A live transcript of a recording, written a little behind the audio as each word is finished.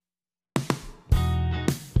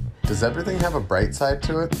Does everything have a bright side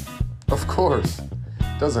to it? Of course.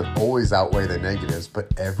 It doesn't always outweigh the negatives,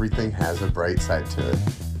 but everything has a bright side to it.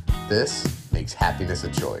 This makes happiness a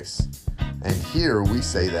choice. And here we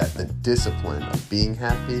say that the discipline of being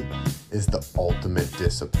happy is the ultimate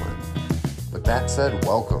discipline. With that said,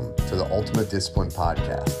 welcome to the Ultimate Discipline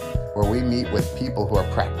Podcast, where we meet with people who are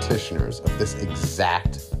practitioners of this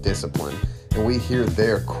exact discipline, and we hear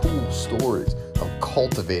their cool stories of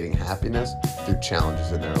cultivating happiness through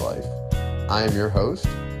challenges in their life. I am your host,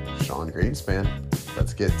 Sean Greenspan.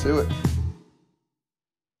 Let's get to it.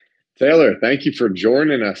 Taylor, thank you for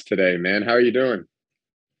joining us today, man. How are you doing?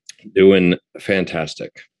 Doing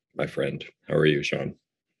fantastic, my friend. How are you, Sean?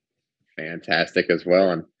 Fantastic as well.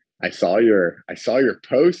 And I saw your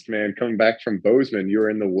post, man, coming back from Bozeman. You were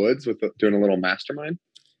in the woods doing a little mastermind.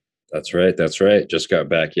 That's right. Just got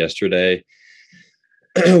back yesterday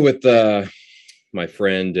with my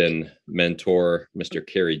friend and mentor, Mr.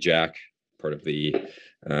 Kerry Jack, part of the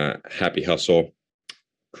Happy Hustle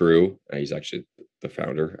crew. He's actually the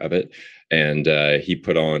founder of it. And he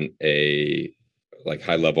put on a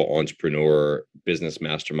high-level entrepreneur business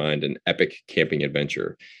mastermind, an epic camping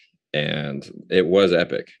adventure. And it was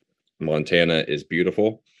epic. Montana is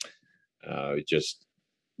beautiful. Just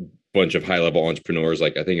a bunch of high-level entrepreneurs.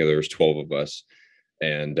 I think there was 12 of us,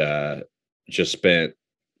 and just spent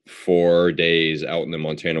 4 days out in the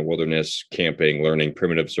Montana wilderness, camping, learning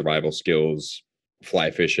primitive survival skills, fly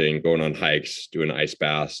fishing, going on hikes, doing ice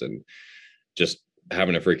baths, and just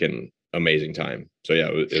having a freaking amazing time. So yeah,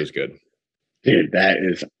 it was good. Dude, that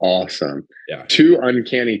is awesome. Yeah. Two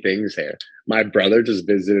uncanny things there. My brother just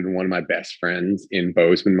visited one of my best friends in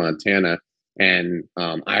Bozeman, Montana. And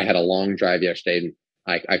I had a long drive yesterday.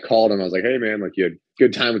 And I called him. I was like, hey, man, you had a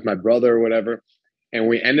good time with my brother or whatever. And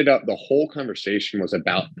we ended up, the whole conversation was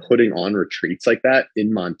about putting on retreats like that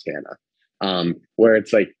in Montana, where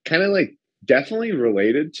it's definitely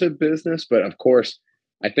related to business. But of course,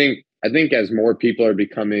 I think as more people are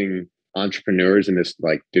becoming entrepreneurs in this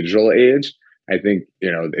digital age, I think,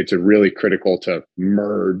 it's a really critical to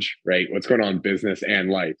merge, right? What's going on in business and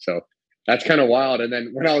life. So that's kind of wild. And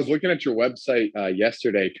then when I was looking at your website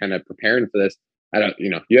yesterday, kind of preparing for this,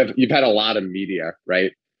 you've had a lot of media,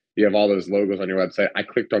 right? You have all those logos on your website. I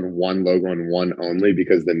clicked on one logo and one only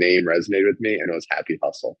because the name resonated with me, and it was Happy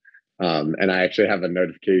Hustle. And I actually have a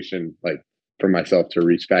notification for myself to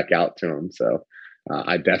reach back out to him. So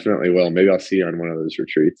I definitely will. Maybe I'll see you on one of those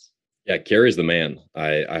retreats. Yeah, Kerry's the man.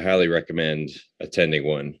 I highly recommend attending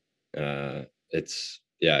one. It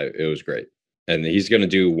was great. And he's going to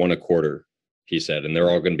do one a quarter, he said, and they're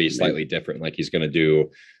all going to be slightly different. He's going to do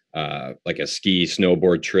a ski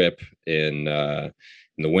snowboard trip in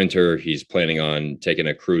the winter. He's planning on taking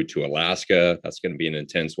a crew to Alaska. That's going to be an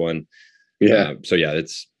intense one. Yeah.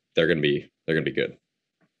 They're going to be good.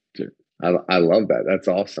 Dude, I love that. That's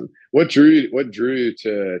awesome. What drew you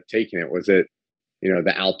to taking it? Was it,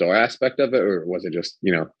 the outdoor aspect of it, or was it just,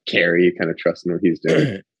 Kerry kind of trusting what he's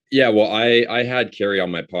doing? Yeah, well, I had Kerry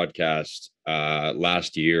on my podcast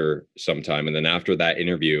last year sometime. And then after that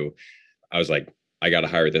interview, I was like, I got to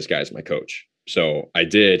hire this guy as my coach. So I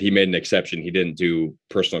did. He made an exception. He didn't do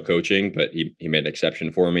personal coaching, but he made an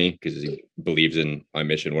exception for me because he believes in my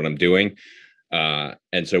mission, what I'm doing.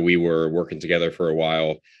 And so we were working together for a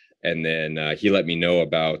while. And then he let me know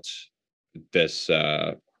about this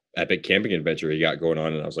epic camping adventure he got going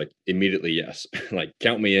on. And I was like, immediately, yes.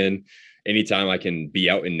 Count me in. Anytime I can be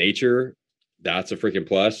out in nature, that's a freaking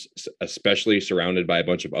plus, especially surrounded by a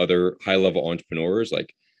bunch of other high-level entrepreneurs.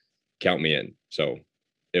 Count me in. So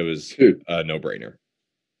it was a no-brainer.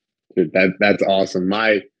 Dude, that's awesome.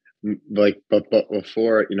 But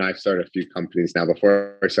before, I've started a few companies now.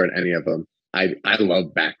 Before I started any of them, I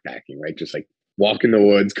love backpacking, right? Just walk in the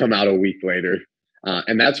woods, come out a week later.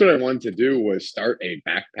 And that's what I wanted to do, was start a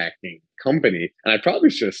backpacking company. And I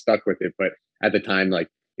probably should have stuck with it. But at the time,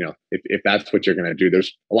 if that's what you're going to do,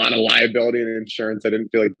 there's a lot of liability and insurance I didn't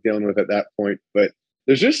feel like dealing with at that point. But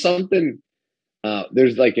there's just something,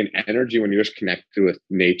 there's an energy when you're just connected with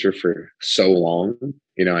nature for so long.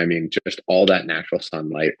 Just all that natural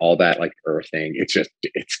sunlight, all that earthing.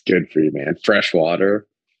 It's good for you, man. Fresh water,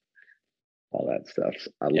 all that stuff.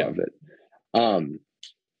 I love it.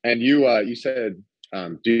 And you said,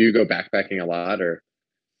 do you go backpacking a lot, or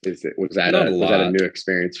was that a new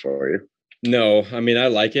experience for you? No, I mean, I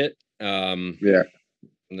like it. Yeah.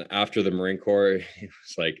 After the Marine Corps, it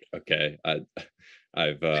was okay,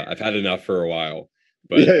 I've had enough for a while,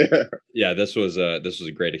 but yeah, this was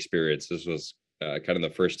a great experience. This was kind of the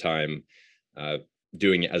first time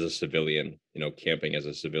doing it as a civilian, camping as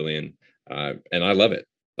a civilian. And I love it.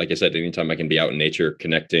 Like I said, anytime I can be out in nature,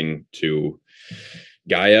 connecting to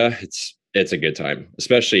Gaia, it's a good time,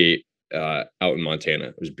 especially out in Montana.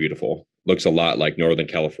 It was beautiful. Looks a lot like Northern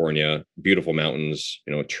California. Beautiful mountains,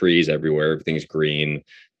 trees everywhere. Everything's green.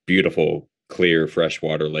 Beautiful, clear,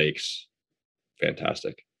 freshwater lakes.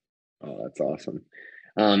 Fantastic. Oh, that's awesome.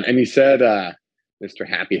 And you said, Mr.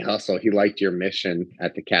 Happy Hustle, he liked your mission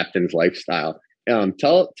at the Captain's Lifestyle.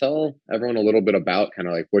 Tell everyone a little bit about kind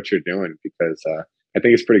of like what you're doing, because I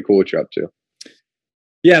think it's pretty cool what you're up to.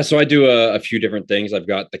 Yeah, so I do a few different things. I've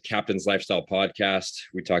got the Captain's Lifestyle podcast.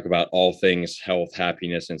 We talk about all things health,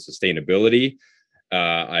 happiness, and sustainability.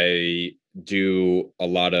 I do a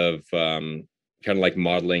lot of kind of like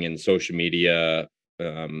modeling and social media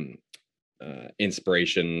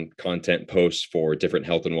inspiration content posts for different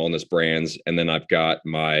health and wellness brands. And then I've got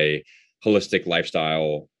my holistic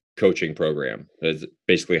lifestyle coaching program. It's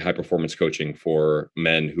basically high performance coaching for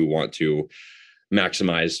men who want to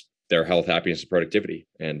maximize their health, happiness, and productivity,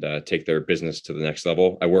 and take their business to the next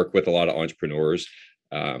level. I work with a lot of entrepreneurs,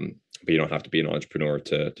 but you don't have to be an entrepreneur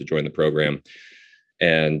to join the program.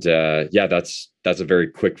 And that's a very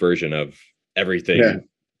quick version of everything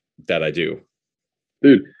that I do.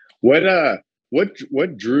 Dude, what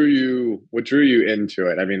drew you into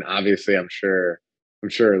it? I mean, obviously, I'm sure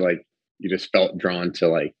like you just felt drawn to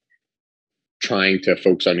like trying to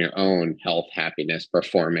focus on your own health, happiness,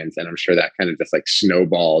 performance, and I'm sure that kind of just like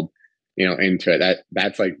snowballed into it.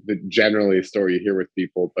 That's like generally a story you hear with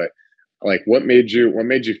people, but like what made you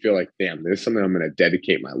feel like, damn, this is something I'm going to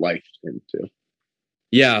dedicate my life into?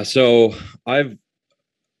 Yeah, so I've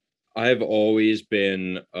always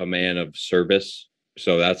been a man of service.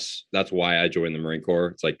 So that's why I joined the Marine Corps.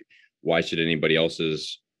 It's like, why should anybody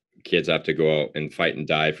else's kids have to go out and fight and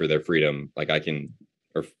die for their freedom? Like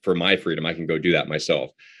or for my freedom, I can go do that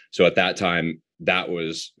myself. So at that time, that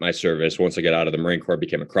was my service. Once I got out of the Marine Corps, I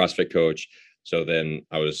became a CrossFit coach. So then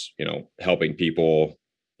I was, helping people,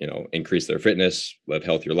 increase their fitness, live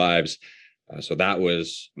healthier lives. So that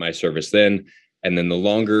was my service then. And then the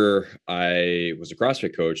longer I was a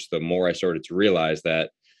CrossFit coach, the more I started to realize that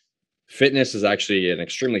fitness is actually an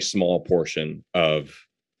extremely small portion of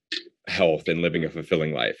health and living a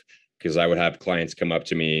fulfilling life. Because I would have clients come up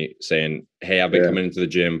to me saying, hey, I've been coming into the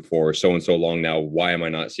gym for so and so long now. Why am I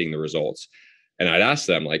not seeing the results? And I'd ask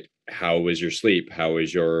them, like, how is your sleep? How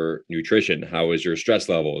is your nutrition? How is your stress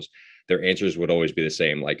levels? Their answers would always be the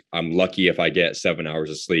same. Like, I'm lucky if I get 7 hours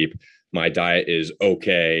of sleep. My diet is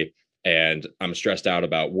okay. And I'm stressed out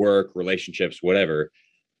about work, relationships, whatever.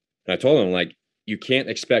 And I told them, like, you can't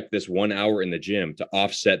expect this 1 hour in the gym to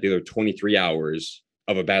offset the other 23 hours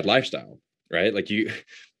of a bad lifestyle, right? Like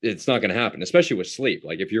it's not going to happen, especially with sleep.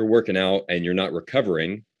 Like if you're working out and you're not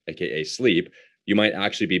recovering, AKA sleep, you might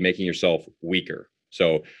actually be making yourself weaker.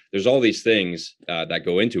 So there's all these things that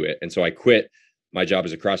go into it. And so I quit my job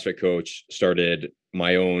as a CrossFit coach, started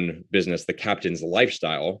my own business, the Captain's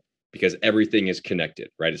Lifestyle, because everything is connected,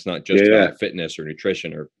 right? It's not just about fitness or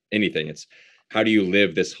nutrition or anything. It's how do you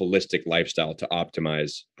live this holistic lifestyle to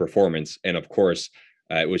optimize performance? And of course,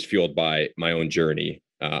 it was fueled by my own journey.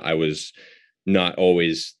 I was not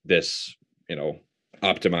always this,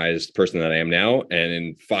 optimized person that I am now. And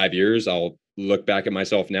in 5 years, I'll look back at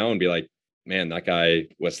myself now and be like, man, that guy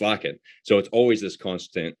was slacking. So it's always this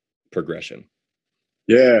constant progression.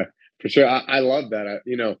 Yeah, for sure. I love that. I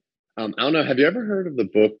don't know. Have you ever heard of the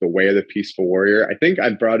book, The Way of the Peaceful Warrior? I think I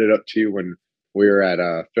brought it up to you when we were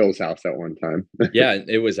at Phil's house at one time. Yeah,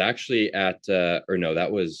 it was actually at, that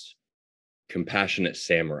was Compassionate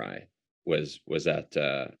Samurai was at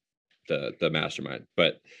the mastermind,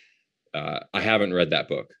 but I haven't read that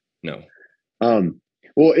book. No.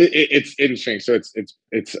 Well, it's interesting. So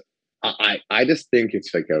it's I just think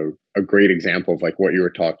it's like a great example of like what you were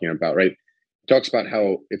talking about, right? It talks about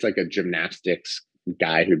how it's like a gymnastics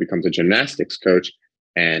guy who becomes a gymnastics coach,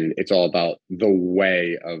 and it's all about the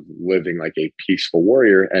way of living like a peaceful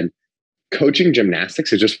warrior. And coaching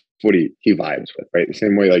gymnastics is just what he vibes with, right? The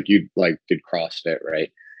same way like you like did CrossFit,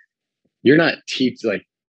 right? You're not like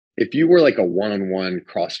if you were like a one-on-one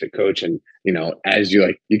CrossFit coach and as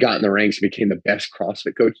you got in the ranks and became the best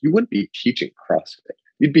CrossFit coach, you wouldn't be teaching CrossFit.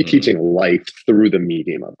 You'd be teaching life through the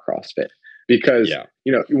medium of CrossFit. Because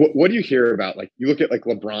what do you hear about, like, you look at like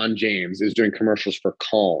LeBron James is doing commercials for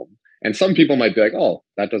Calm, and some people might be like, oh,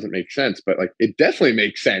 that doesn't make sense, but like it definitely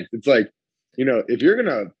makes sense. It's like, if you're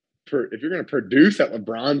gonna produce at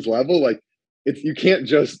LeBron's level, like you can't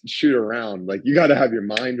just shoot around. Like you got to have your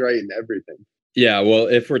mind right and everything. Yeah, well,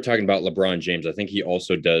 if we're talking about LeBron James, I think he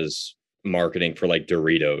also does marketing for like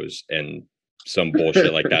Doritos and some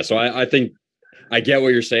bullshit like that. So I think I get what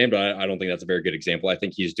you're saying, but I don't think that's a very good example. I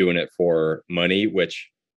think he's doing it for money, which,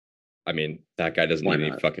 I mean, that guy doesn't need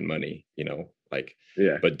any fucking money, Like,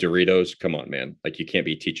 Yeah. but Doritos, come on, man. Like, you can't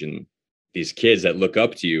be teaching these kids that look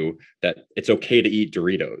up to you that it's okay to eat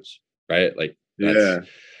Doritos, right? Like, that's,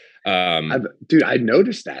 Dude, I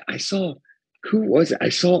noticed that. I saw, who was it? I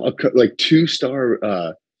saw like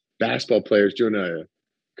 2-star basketball players doing a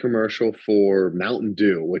commercial for Mountain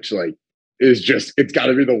Dew, which like is just, it's got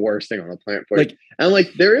to be the worst thing on the planet for you. like, And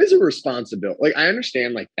like there is a responsibility. Like I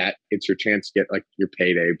understand like that it's your chance to get like your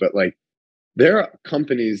payday, but like there are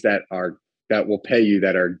companies that will pay you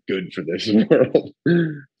that are good for this world.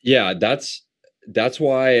 yeah, that's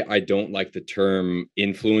why I don't like the term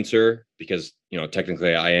influencer, because, you know,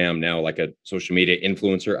 technically I am now like a social media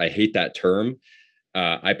influencer. I hate that term.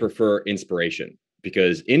 I prefer inspiration,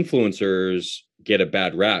 because influencers get a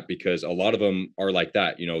bad rap because a lot of them are like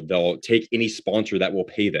that. You know, they'll take any sponsor that will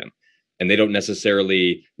pay them, and they don't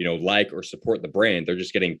necessarily, you know, like or support the brand. They're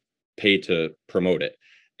just getting paid to promote it.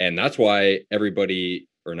 And that's why everybody,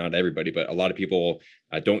 or not everybody, but a lot of people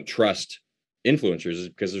don't trust influencers, is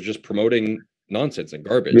because they're just promoting nonsense and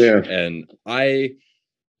garbage. Yeah. And I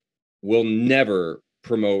will never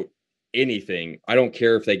promote anything. I don't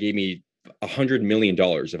care if they gave me $100 million.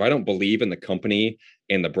 If I don't believe in the company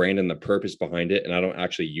and the brand and the purpose behind it, and I don't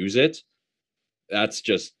actually use it, that's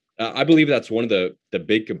just, I believe that's one of the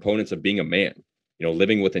big components of being a man, you know,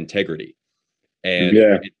 living with integrity. And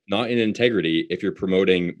it's not in integrity if you're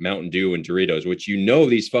promoting Mountain Dew and Doritos, which, you know,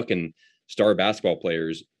 these fucking star basketball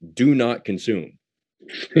players do not consume.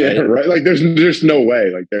 Right? Yeah, right. Like there's no way.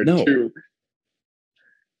 Like they're too.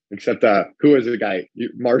 Except who was the guy?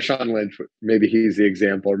 Marshawn Lynch. Maybe he's the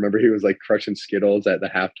example. Remember, he was like crushing Skittles at the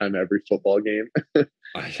halftime of every football game.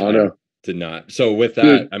 I don't know. Did not. So with that,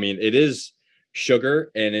 dude, I mean, it is sugar,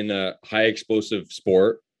 and in a high explosive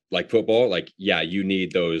sport like football, like, yeah, you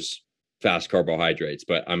need those fast carbohydrates.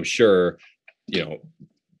 But I'm sure, you know,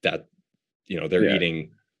 that, you know, they're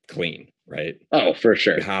eating clean, right? Oh, for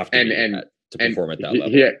sure. You have to to perform at that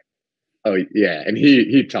level. Yeah. Oh yeah, and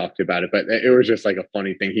he talked about it, but it was just like a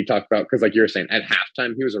funny thing he talked about, because like you were saying, at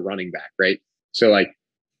halftime he was a running back, right? So like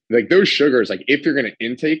those sugars, like if you're gonna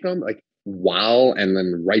intake them, like while and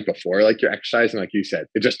then right before like you're exercising, like you said,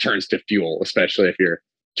 it just turns to fuel, especially if you're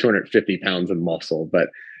 250 pounds of muscle. But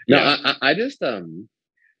no, I just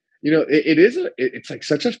you know, it's like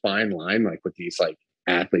such a fine line, like with these like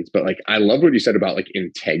athletes. But like I love what you said about like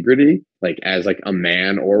integrity, like as like a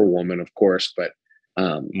man or a woman, of course, but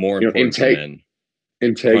more important for men.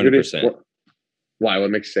 Integrity. 100%. Why? What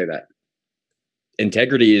makes you say that?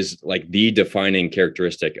 Integrity is like the defining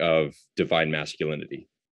characteristic of divine masculinity.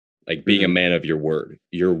 Like being a man of your word.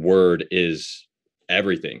 Your word is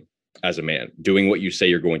everything as a man. Doing what you say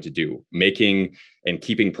you're going to do, making and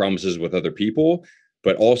keeping promises with other people,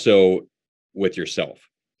 but also with yourself.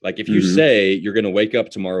 Like if you say you're going to wake up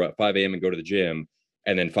tomorrow at 5 a.m. and go to the gym,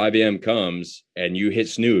 and then 5 a.m. comes and you hit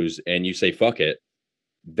snooze and you say, fuck it,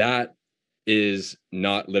 that is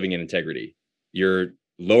not living in integrity. You're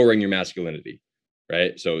lowering your masculinity,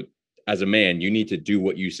 right? So as a man, you need to do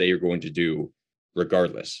what you say you're going to do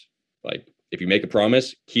regardless. Like if you make a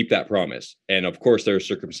promise, keep that promise. And of course, there are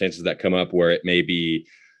circumstances that come up where it may be,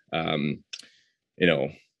 you know,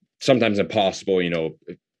 sometimes impossible, you know,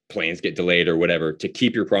 planes get delayed or whatever, to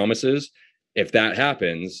keep your promises. If that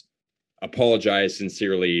happens, apologize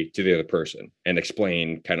sincerely to the other person and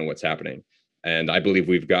explain kind of what's happening. And I believe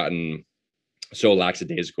we've gotten so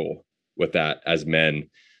lackadaisical with that as men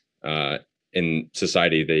in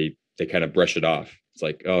society. They kind of brush it off. It's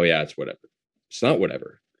like, oh yeah, it's whatever. It's not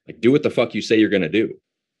whatever. Like, do what the fuck you say you're going to do.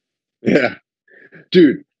 Yeah,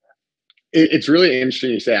 dude, it's really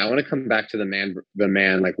interesting you say. I want to come back to the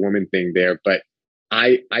man like woman thing there, but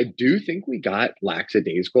I do think we got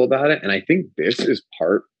lackadaisical about it, and I think this is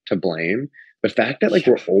part to blame. The fact that like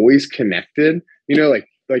we're always connected, you know,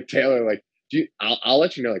 like Taylor, like I'll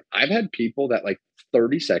let you know, like I've had people that like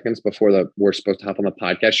 30 seconds before we're supposed to hop on the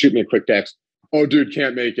podcast shoot me a quick text. Oh, dude,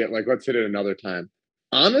 can't make it. Like, let's hit it another time.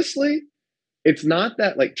 Honestly, it's not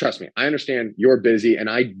that, like, trust me, I understand you're busy and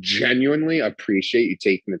I genuinely appreciate you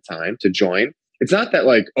taking the time to join. It's not that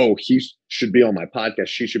like, oh, he should be on my podcast,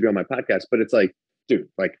 she should be on my podcast, but it's like, dude,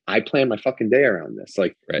 like I plan my fucking day around this.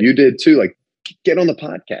 Like you did too. Like get on the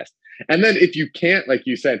podcast. And then if you can't, like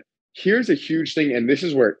you said, here's a huge thing. And this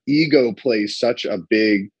is where ego plays such a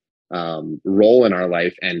big role in our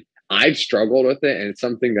life. And I've struggled with it. And it's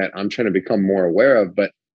something that I'm trying to become more aware of.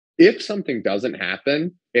 But if something doesn't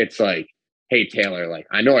happen, it's like, hey, Taylor, like,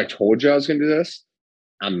 I know I told you I was going to do this.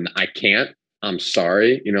 I can't. I'm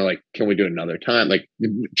sorry. You know, like, can we do it another time? Like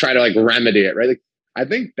try to like remedy it. Right. Like, I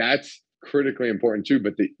think that's critically important too.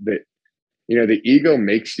 But the ego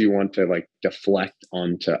makes you want to like deflect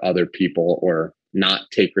onto other people or not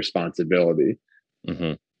take responsibility.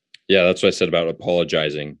 Mm-hmm. Yeah, that's what I said about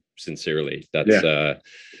apologizing sincerely. That's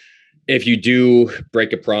if you do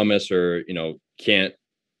break a promise or can't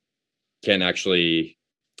actually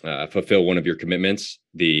fulfill one of your commitments,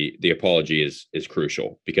 the apology is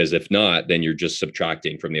crucial, because if not, then you're just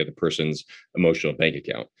subtracting from the other person's emotional bank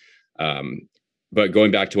account. But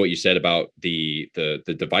going back to what you said about the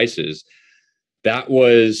devices, that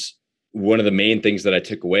was one of the main things that I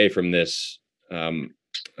took away from this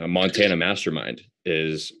Montana mastermind.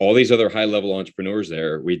 Is all these other high level entrepreneurs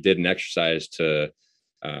there, we did an exercise to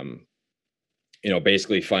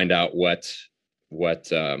basically find out what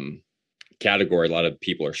category a lot of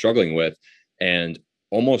people are struggling with, and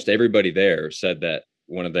almost everybody there said that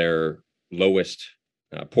one of their lowest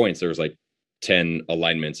points, there was like 10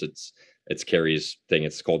 alignments. It's Carrie's thing.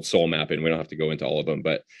 It's called soul mapping. We don't have to go into all of them,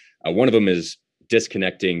 but one of them is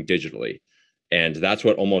disconnecting digitally. And that's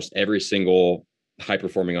what almost every single high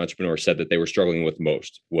performing entrepreneur said that they were struggling with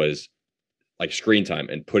most, was like screen time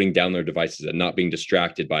and putting down their devices and not being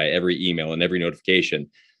distracted by every email and every notification.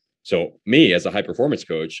 So me as a high performance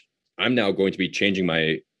coach, I'm now going to be changing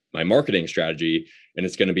my marketing strategy, and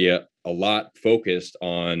it's going to be a lot focused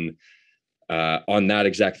on that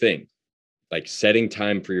exact thing, like setting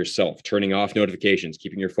time for yourself, turning off notifications,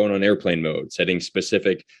 keeping your phone on airplane mode, setting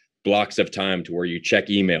specific blocks of time to where you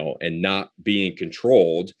check email and not being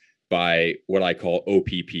controlled by what I call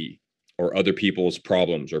OPP, or other people's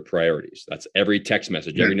problems or priorities. That's every text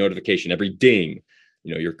message, every notification, every ding.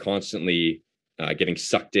 You're constantly getting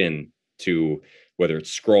sucked in to whether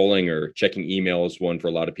it's scrolling or checking emails, one for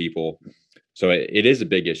a lot of people. So it is a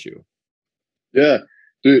big issue. Yeah,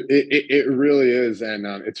 dude, it really is. And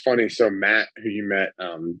it's funny. So Matt, who you met,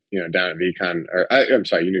 down at VCon, I'm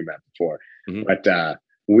sorry, you knew Matt before, but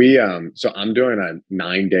so I'm doing a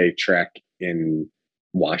 9-day trek in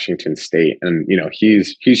Washington State, and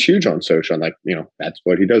he's huge on social, and that's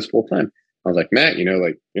what he does full time. I was like, Matt,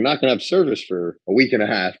 you're not gonna have service for a week and a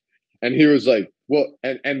half, and he was like, well,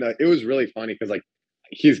 and it was really funny because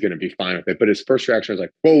he's gonna be fine with it, but his first reaction was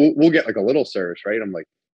like, well, we'll get like a little service, right? I'm like,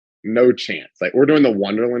 no chance. Like, we're doing the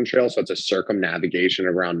Wonderland Trail, so it's a circumnavigation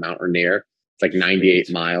around Mount Rainier. It's like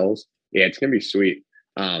 98 miles. Yeah, it's gonna be sweet.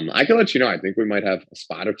 I can let you know. I think we might have a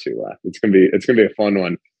spot or two left. It's gonna be a fun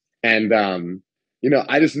one, and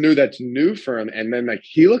I just knew that's new for him. And then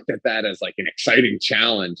he looked at that as like an exciting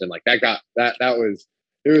challenge. And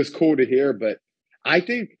it was cool to hear. But I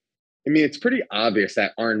think, it's pretty obvious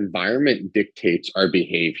that our environment dictates our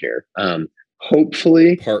behavior.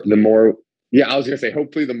 Hopefully hopefully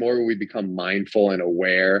the more we become mindful and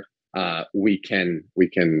aware, we can,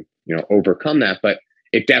 overcome that. But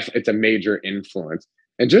it's a major influence,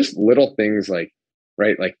 and just little things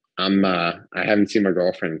right. I haven't seen my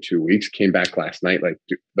girlfriend in 2 weeks, came back last night.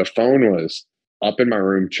 The phone was up in my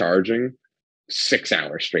room charging 6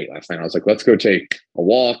 hours straight last night. I was like, let's go take a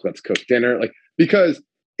walk. Let's cook dinner. Because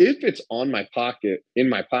if it's in my pocket,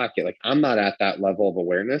 I'm not at that level of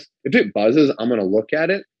awareness. If it buzzes, I'm going to look at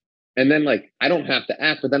it. And then I don't have to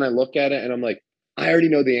act, but then I look at it and I'm like, I already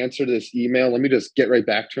know the answer to this email. Let me just get right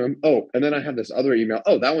back to him. Oh, and then I have this other email.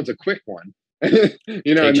 Oh, that one's a quick one. Takes and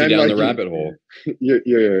then you down the rabbit hole.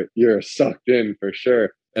 You're sucked in for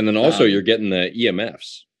sure. And then also you're getting the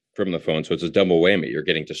EMFs from the phone, so it's a double whammy. You're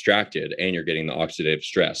getting distracted and you're getting the oxidative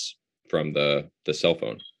stress from the cell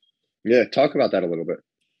phone. Yeah, talk about that a little bit.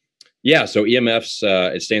 Yeah, so EMFs,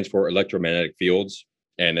 it stands for electromagnetic fields,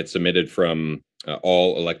 and it's emitted from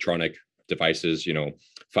all electronic devices.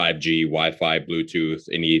 5G, Wi-Fi, Bluetooth,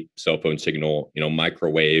 any cell phone signal.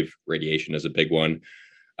 Microwave radiation is a big one.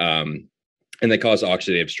 And they cause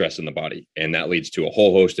oxidative stress in the body. And that leads to a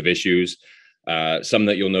whole host of issues, some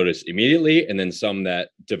that you'll notice immediately, and then some that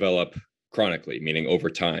develop chronically, meaning over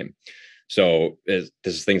time. So this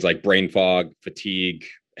is things like brain fog, fatigue,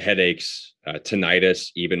 headaches,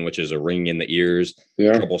 tinnitus, even, which is a ringing in the ears,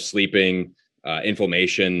 trouble sleeping,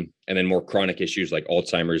 inflammation, and then more chronic issues like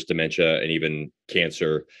Alzheimer's, dementia, and even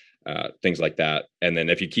cancer, things like that. And then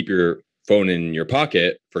if you keep your phone in your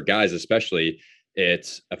pocket, for guys especially,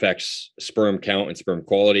 it affects sperm count and sperm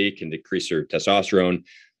quality, can decrease your testosterone.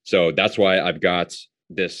 So that's why I've got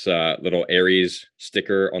this little Aries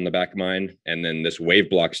sticker on the back of mine, and then this Wave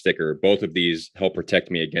Block sticker. Both of these help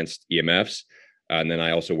protect me against EMFs. And then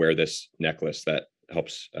I also wear this necklace that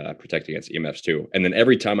helps protect against EMFs too. And then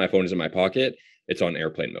every time my phone is in my pocket, it's on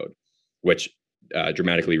airplane mode, which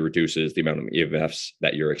dramatically reduces the amount of EMFs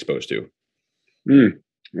that you're exposed to.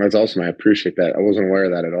 That's awesome. I appreciate that. I wasn't aware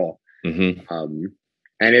of that at all. Mm-hmm.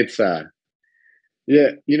 And it's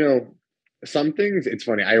some things, it's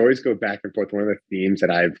funny. I always go back and forth. One of the themes that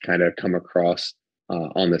I've kind of come across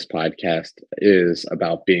on this podcast is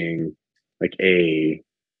about being like a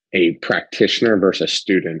practitioner versus a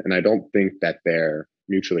student, and I don't think that they're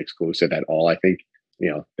mutually exclusive at all. I think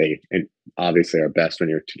they obviously are best when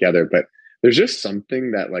you're together, but there's just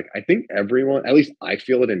something that like I think everyone, at least I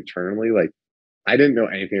feel it internally, like I didn't know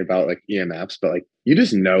anything about like EMFs, but like you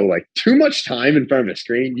just know like too much time in front of a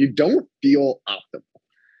screen, you don't feel optimal.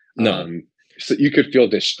 No. So you could feel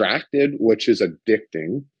distracted, which is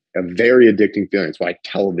addicting, a very addicting feeling. That's why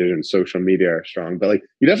television and social media are strong. But like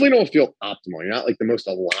you definitely don't feel optimal. You're not like the most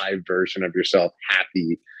alive version of yourself,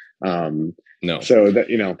 happy. No. So that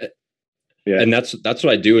yeah. And that's what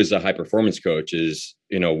I do as a high performance coach is,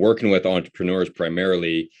 working with entrepreneurs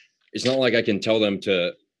primarily. It's not like I can tell them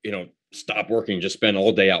to, stop working, just spend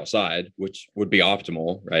all day outside, which would be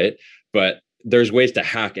optimal, right? But there's ways to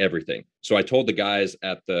hack everything. So I told the guys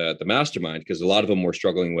at the mastermind, because a lot of them were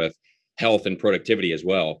struggling with health and productivity as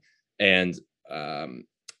well. And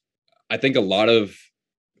I think a lot of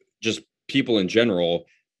just people in general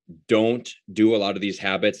don't do a lot of these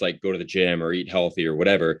habits, like go to the gym or eat healthy or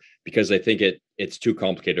whatever, because they think it's too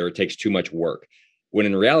complicated or it takes too much work. When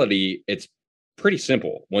in reality, it's pretty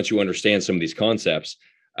simple once you understand some of these concepts.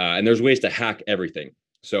 And there's ways to hack everything.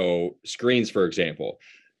 So screens, for example,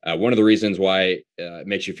 one of the reasons why it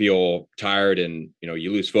makes you feel tired and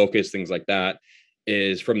you lose focus, things like that,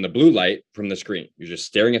 is from the blue light from the screen. You're just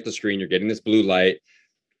staring at the screen. You're getting this blue light,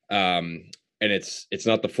 and it's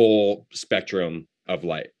not the full spectrum of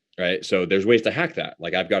light, right? So there's ways to hack that.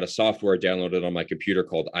 Like I've got a software downloaded on my computer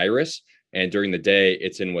called Iris, and during the day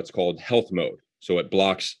it's in what's called health mode. So it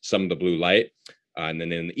blocks some of the blue light, and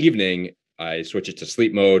then in the evening I switch it to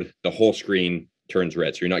sleep mode. The whole screen turns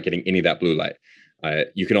red, so you're not getting any of that blue light.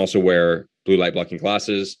 You can also wear blue light blocking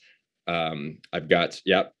glasses. I've got,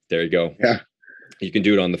 there you go. Yeah. You can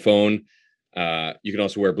do it on the phone. You can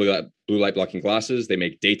also wear blue light blocking glasses. They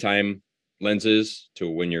make daytime lenses to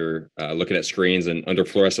when you're looking at screens and under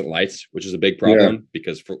fluorescent lights, which is a big problem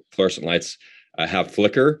because fluorescent lights have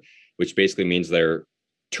flicker, which basically means they're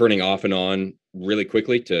turning off and on really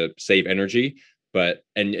quickly to save energy.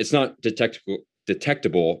 And it's not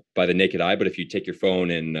detectable by the naked eye, but if you take your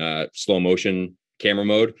phone in slow motion camera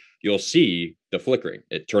mode, you'll see the flickering,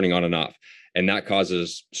 it turning on and off, and that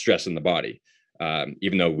causes stress in the body,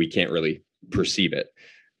 even though we can't really perceive it.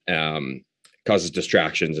 Causes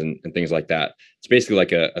distractions and things like that. It's basically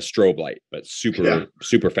like a strobe light, but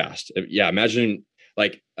super fast. Imagine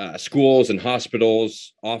like schools and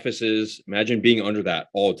hospitals, offices. Imagine being under that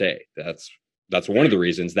all day. That's one of the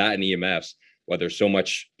reasons that in EMFs, why there's so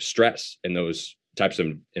much stress in those types of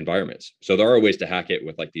environments. So there are ways to hack it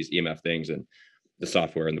with like these EMF things and the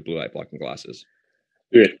software and the blue light blocking glasses.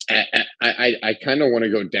 Dude, I kind of want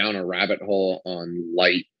to go down a rabbit hole on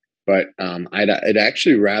light, but I'd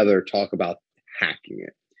actually rather talk about hacking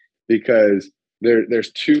it, because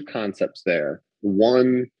there's two concepts there.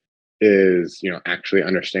 One is actually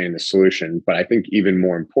understanding the solution, but I think even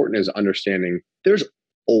more important is understanding there's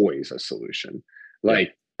always a solution.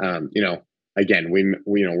 Like again,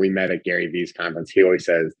 we met at Gary Vee's conference. He always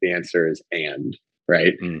says the answer is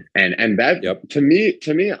right. And that to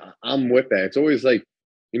me, I'm with that. It's always like,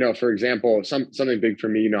 for example, something big for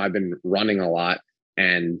me, I've been running a lot,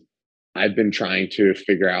 and I've been trying to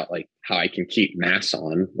figure out like how I can keep mass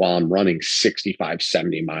on while I'm running 65,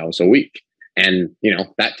 70 miles a week. And,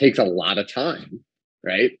 that takes a lot of time.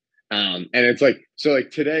 Right. And it's like, so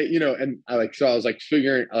like today, and I was like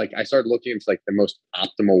figuring, like, I started looking into like the most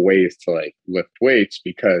optimal ways to like lift weights,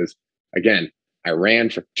 because again, I ran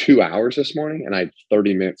for 2 hours this morning and I had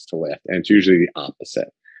 30 minutes to lift, and it's usually the opposite.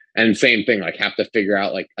 And same thing, like have to figure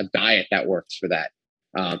out like a diet that works for that.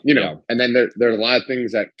 And then there are a lot of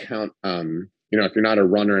things that count. If you're not a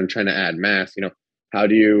runner and trying to add mass, how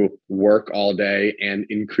do you work all day and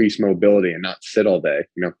increase mobility and not sit all day?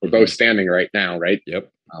 We're both standing right now, right? Yep.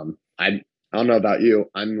 I don't know about you.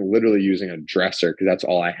 I'm literally using a dresser because that's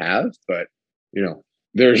all I have. But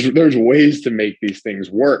there's ways to make these things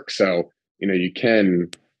work. So you can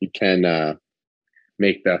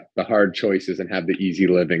make the hard choices and have the easy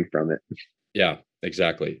living from it. Yeah,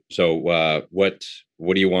 exactly. So what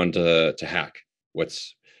do you want to hack?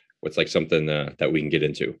 What's like something that we can get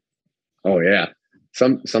into? Oh yeah.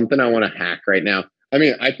 Something I want to hack right now. I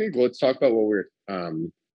mean, I think let's talk about what we were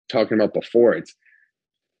talking about before. It's,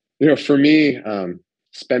 for me,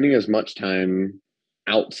 spending as much time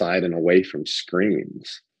outside and away from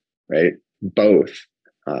screens, right? Both.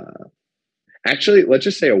 Actually, let's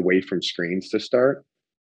just say away from screens to start,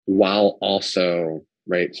 while also,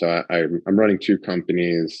 right? So I'm running 2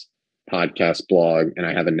 companies, podcast, blog, and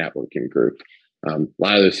I have a networking group. A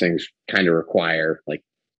lot of those things kind of require like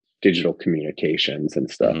digital communications and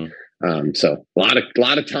stuff. Mhm. So a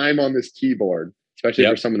lot of time on this keyboard, especially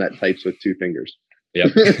for Yep. someone that types with two fingers.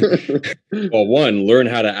 Yep. Well, one, learn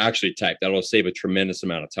how to actually type. That'll save a tremendous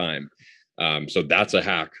amount of time. So that's a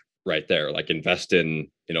hack right there. Like invest in,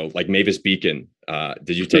 like Mavis Beacon.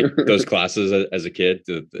 Did you take those classes as a kid?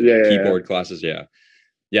 The Yeah. keyboard classes? Yeah.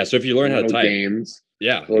 Yeah. So if you learn how to Little type, games,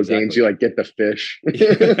 yeah, little games, you like get the fish.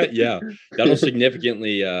 yeah, that'll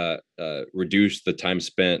significantly reduce the time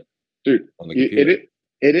spent Dude, on the computer.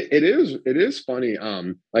 it is funny.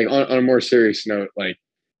 Like on a more serious note, like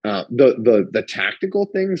the tactical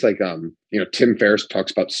things, like Tim Ferriss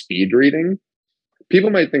talks about speed reading. People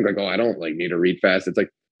might think like, oh, I don't like need to read fast. It's like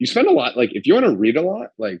you spend a lot. Like if you want to read a lot,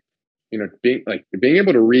 like being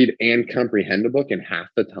able to read and comprehend a book in half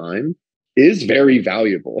the time is very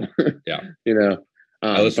valuable. Yeah.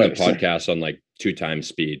 I listen to podcasts on like 2 times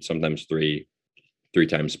speed, sometimes three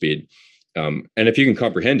times speed. And if you can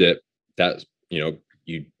comprehend it, that's,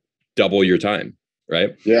 you double your time,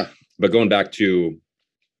 right? Yeah. But going back to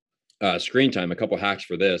screen time, a couple hacks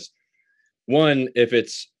for this. One, if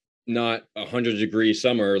it's not 100-degree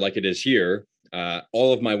summer like it is here,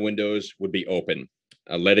 all of my windows would be open,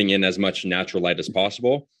 letting in as much natural light as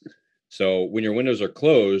possible. So when your windows are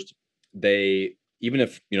closed, they, even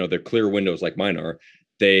if they're clear windows like mine are,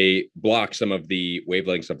 they block some of the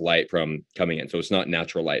wavelengths of light from coming in. So it's not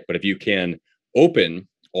natural light. But if you can open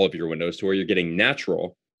all of your windows to where you're getting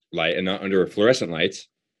natural light and not under fluorescent lights,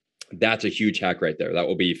 that's a huge hack right there. That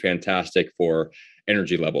will be fantastic for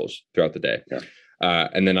energy levels throughout the day. Yeah.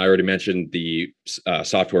 And then I already mentioned the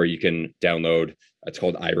software you can download. It's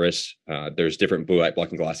called Iris. There's different blue light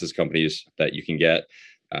blocking glasses companies that you can get.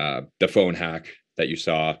 The phone hack that you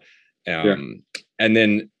saw. And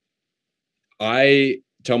then I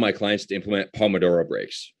tell my clients to implement Pomodoro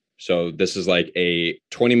breaks. So this is like a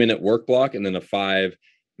 20-minute work block and then a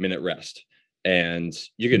 5-minute rest. And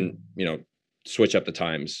you can, switch up the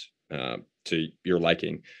times to your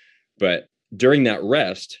liking. But during that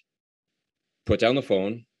rest, put down the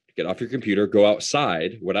phone, get off your computer, go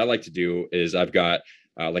outside. What I like to do is I've got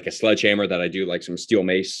like a sledgehammer that I do like some steel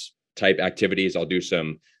mace type activities. I'll do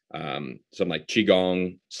some like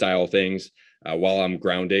Qigong style things while I'm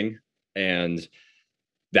grounding. And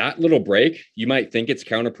that little break, you might think it's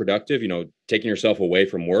counterproductive, taking yourself away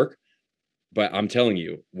from work. But I'm telling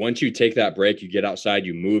you, once you take that break, you get outside,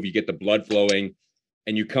 you move, you get the blood flowing,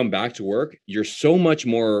 and you come back to work, you're so much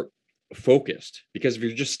more focused. Because if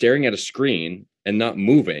you're just staring at a screen and not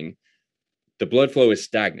moving, the blood flow is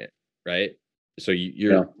stagnant, right? So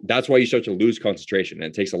that's why you start to lose concentration,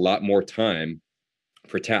 and it takes a lot more time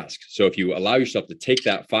for tasks. So if you allow yourself to take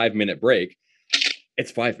that 5-minute break,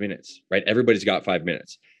 it's 5 minutes, right? Everybody's got 5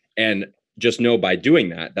 minutes. And just know by doing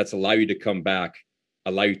that, that's allow you to come back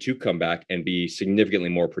and be significantly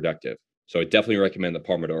more productive. So I definitely recommend the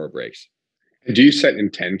Pomodoro breaks. Do you set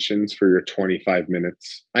intentions for your 25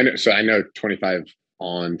 minutes? I know 25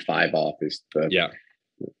 on, 5 off is the. Yeah.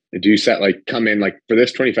 Do you set like, come in like for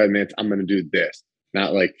this 25 minutes, I'm going to do this,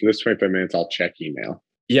 not like for this 25 minutes, I'll check email.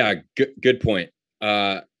 Yeah. Good point.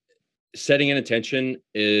 Setting an intention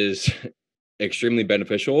is extremely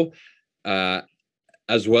beneficial,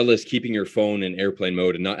 as well as keeping your phone in airplane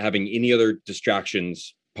mode and not having any other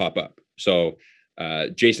distractions pop up. So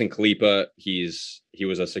Jason Khalipa, he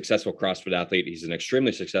was a successful CrossFit athlete. He's an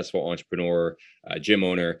extremely successful entrepreneur, gym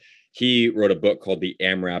owner. He wrote a book called the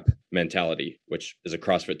AMRAP mentality, which is a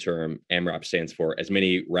CrossFit term. AMRAP stands for as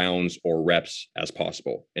many rounds or reps as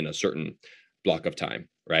possible in a certain block of time,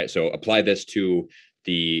 right? So apply this to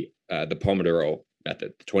the Pomodoro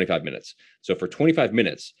method, the 25 minutes. So for 25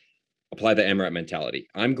 minutes, apply the AMRAP mentality.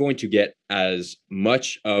 I'm going to get as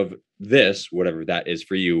much of this, whatever that is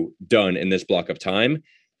for you, done in this block of time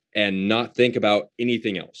and not think about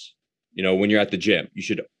anything else. When you're at the gym, you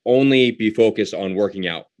should only be focused on working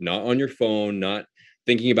out, not on your phone, not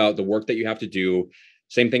thinking about the work that you have to do.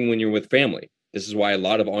 Same thing when you're with family. This is why a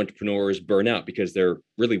lot of entrepreneurs burn out, because they're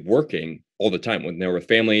really working all the time. When they're with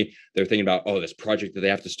family, they're thinking about, this project that they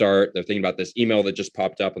have to start. They're thinking about this email that just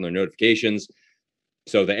popped up on their notifications.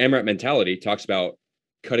 So the AMRAP mentality talks about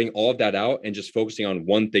cutting all of that out and just focusing on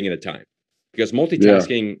one thing at a time, because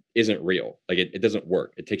multitasking isn't real. Like it doesn't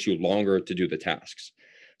work. It takes you longer to do the tasks.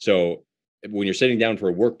 So when you're sitting down for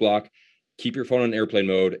a work block, keep your phone on airplane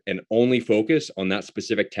mode and only focus on that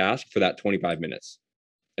specific task for that 25 minutes.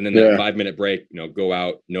 And then that 5-minute break, go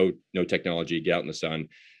out, no technology, get out in the sun.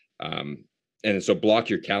 And so block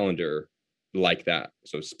your calendar like that.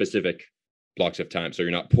 So specific blocks of time, so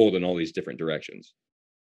you're not pulled in all these different directions.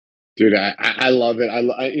 Dude, I love it.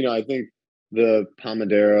 I think the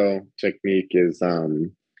Pomodoro technique is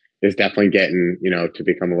is definitely getting, to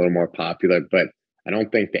become a little more popular. But I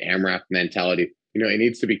don't think the AMRAP mentality, it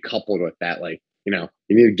needs to be coupled with that. Like, you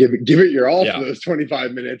need to give it your all for Yeah. those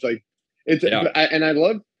 25 minutes. Like Yeah. and I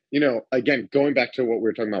love, again, going back to what we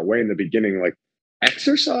were talking about way in the beginning, like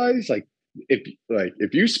exercise,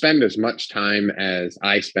 if you spend as much time as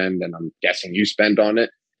I spend, and I'm guessing you spend on it,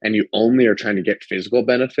 and you only are trying to get physical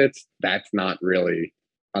benefits, that's not really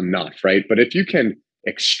enough, right? But if you can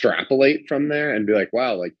extrapolate from there and be like,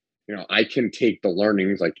 wow, like, I can take the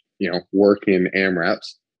learnings, like, work in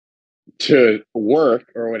AMRAPs to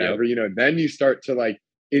work or whatever, Yep. then you start to like,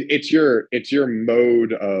 it's your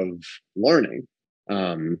mode of learning.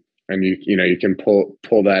 And you can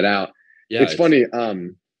pull that out. Yeah. It's funny.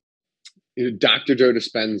 Dr. Joe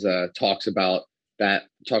Dispenza talks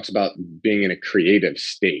about being in a creative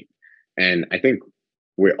state. And I think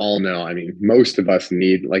we all know, I mean, most of us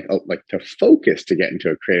need like to focus to get into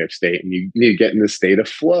a creative state, and you need to get in the state of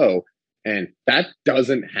flow. And that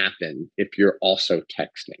doesn't happen if you're also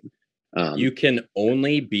texting. You can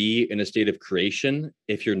only be in a state of creation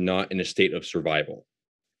if you're not in a state of survival.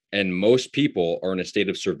 And most people are in a state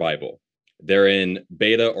of survival. They're in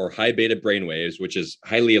beta or high beta brainwaves, which is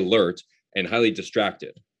highly alert and highly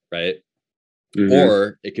distracted, right? Mm-hmm.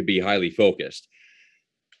 Or it could be highly focused.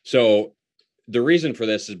 So the reason for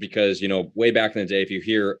this is because, way back in the day, if you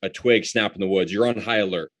hear a twig snap in the woods, you're on high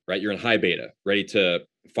alert, right? You're in high beta, ready to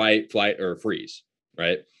fight, flight, or freeze,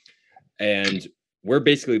 right? And we're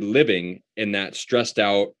basically living in that stressed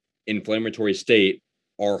out, inflammatory state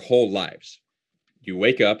our whole lives. You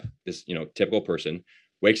wake up, this, typical person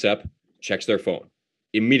wakes up, checks their phone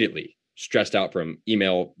immediately, stressed out from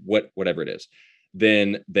email, whatever it is.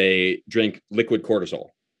 Then they drink liquid cortisol,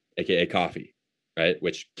 aka coffee, right?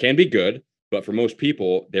 Which can be good, but for most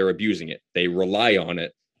people, they're abusing it. They rely on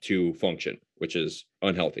it to function, which is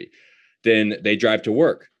unhealthy. Then they drive to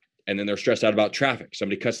work, and then they're stressed out about traffic.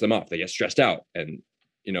 Somebody cuts them off. They get stressed out. And,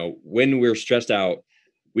 when we're stressed out,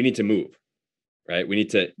 we need to move, right? We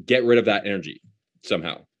need to get rid of that energy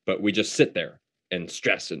somehow, but we just sit there and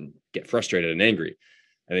stress and get frustrated and angry.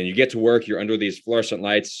 And then you get to work, you're under these fluorescent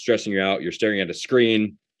lights, stressing you out. You're staring at a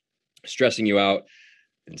screen, stressing you out.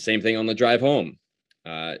 And same thing on the drive home.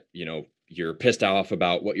 You're pissed off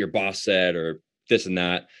about what your boss said or this and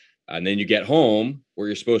that. And then you get home where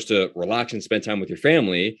you're supposed to relax and spend time with your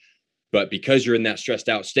family. But because you're in that stressed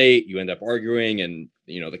out state, you end up arguing, and,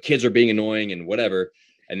 the kids are being annoying and whatever.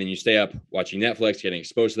 And then you stay up watching Netflix, getting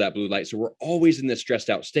exposed to that blue light. So we're always in this stressed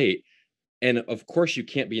out state. And of course, you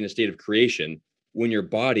can't be in a state of creation when your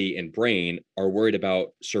body and brain are worried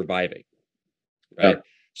about surviving, right? Yeah.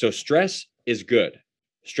 So stress is good.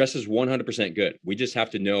 Stress is 100% good. We just have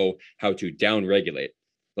to know how to down regulate.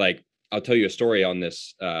 Like, I'll tell you a story on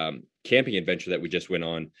this camping adventure that we just went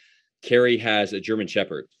on. Carrie has a German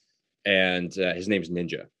Shepherd, and his name's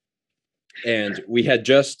Ninja. And we had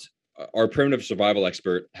our primitive survival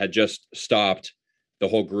expert had just stopped the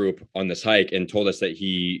whole group on this hike and told us that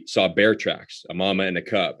he saw bear tracks, a mama and a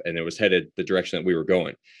cub, and it was headed the direction that we were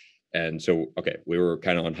going. And so, okay, we were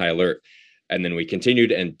kind of on high alert. And then we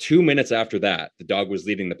continued, and 2 minutes after that, the dog was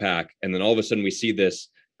leading the pack. And then all of a sudden we see this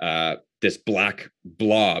black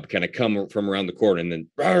blob kind of come from around the corner, and then,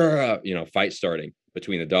 fight starting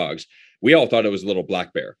between the dogs. We all thought it was a little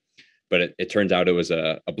black bear, but it turns out it was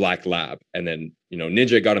a black lab. And then,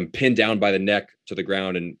 Ninja got him pinned down by the neck to the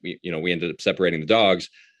ground, and we ended up separating the dogs.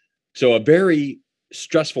 So a very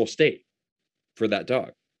stressful state for that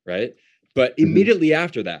dog, right? But immediately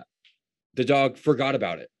after that, the dog forgot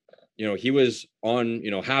about it. He was on,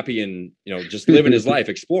 happy and, just living his life,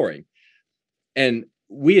 exploring. And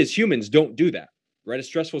we as humans don't do that, right? A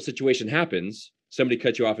stressful situation happens. Somebody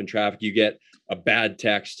cuts you off in traffic, you get a bad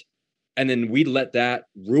text, and then we let that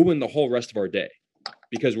ruin the whole rest of our day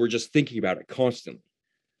because we're just thinking about it constantly.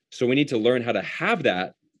 So we need to learn how to have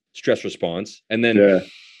that stress response, and then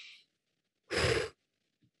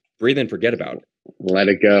breathe and forget about it. Let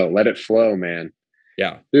it go. Let it flow, man.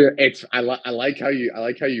 Yeah. I like how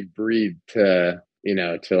you breathe to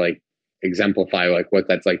like exemplify like what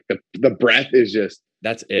that's like. The breath is just,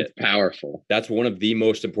 that's it. It's powerful. That's one of the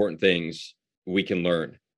most important things we can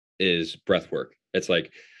learn is breath work. It's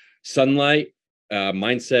like sunlight,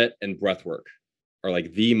 mindset, and breath work are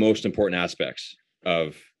like the most important aspects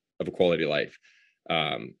of a quality of life.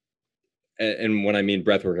 And when I mean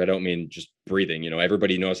breath work, I don't mean just breathing.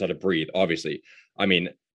 Everybody knows how to breathe, obviously. I mean,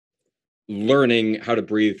 learning how to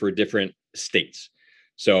breathe for different states.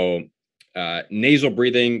 So nasal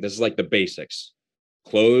breathing, this is like the basics.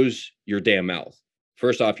 Close your damn mouth.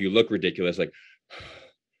 First off, you look ridiculous, like,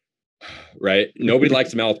 right? Nobody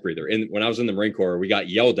likes a mouth breather. And when I was in the Marine Corps, we got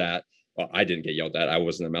yelled at well, I didn't get yelled at. I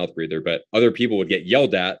wasn't a mouth breather, but other people would get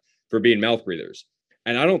yelled at for being mouth breathers.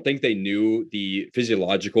 And I don't think they knew the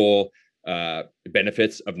physiological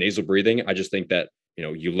benefits of nasal breathing. I just think that,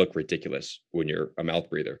 you look ridiculous when you're a mouth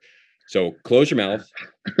breather. So close your mouth.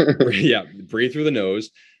 Yeah. Breathe through the nose.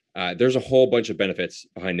 There's a whole bunch of benefits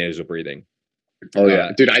behind nasal breathing. Oh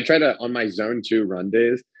yeah, dude. I tried to, on my zone 2 run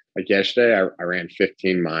days, like yesterday, I ran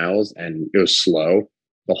 15 miles and it was slow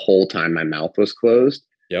the whole time my mouth was closed.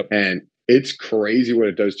 Yep. And it's crazy what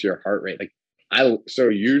it does to your heart rate. So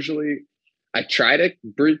usually I try to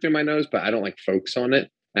breathe through my nose, but I don't like focus on it.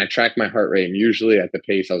 And I track my heart rate, and usually at the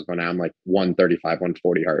pace I was going at, I'm like 135,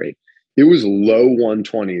 140 heart rate. It was low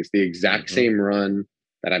 120s, the exact same run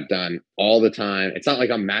that I've done all the time. It's not like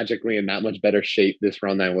I'm magically in that much better shape this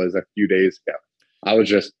run than I was a few days ago. I was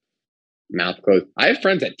just mouth closed. I have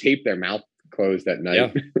friends that tape their mouth closed at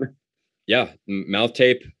night. Yeah. Mouth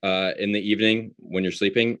tape in the evening when you're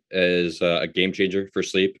sleeping is a game changer for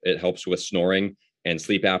sleep. It helps with snoring and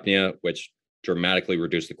sleep apnea, which dramatically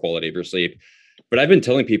reduce the quality of your sleep. But I've been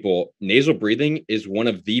telling people nasal breathing is one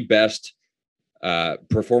of the best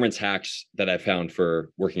performance hacks that I found for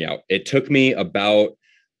working out. It took me about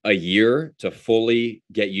a year to fully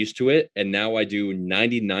get used to it. And now I do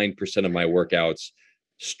 99% of my workouts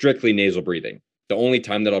strictly nasal breathing. The only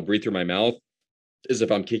time that I'll breathe through my mouth is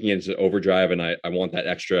if I'm kicking into overdrive and I want that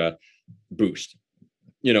extra boost,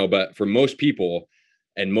 but for most people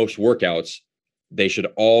and most workouts, they should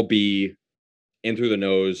all be in through the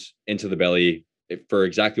nose, into the belly, for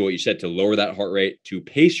exactly what you said, to lower that heart rate, to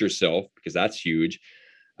pace yourself, because that's huge.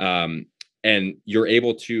 And you're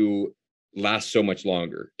able to last so much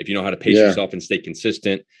longer if you know how to pace yourself and stay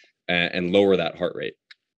consistent and lower that heart rate.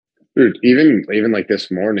 Dude, even like this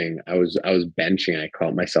morning, I was benching. I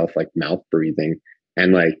caught myself like mouth breathing,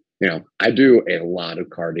 and I do a lot of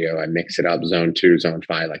cardio. I mix it up, zone 2, zone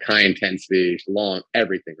 5, like high intensity, long,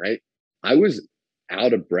 everything. Right? I was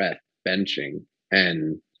out of breath benching,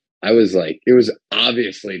 and I was like, it was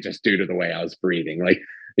obviously just due to the way I was breathing,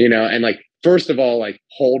 and first of all, like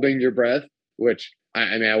holding your breath, which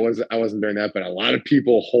I mean, I wasn't doing that, but a lot of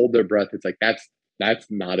people hold their breath. It's like that's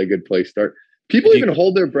not a good place to start. People even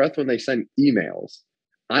hold their breath when they send emails.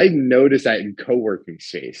 I noticed that in co-working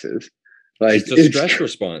spaces. Like it's a stress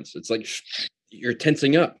response. It's like you're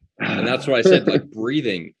tensing up. And that's why I said like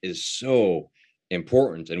breathing is so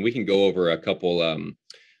important. And we can go over a couple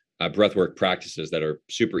breathwork practices that are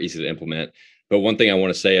super easy to implement. But one thing I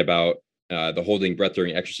want to say about the holding breath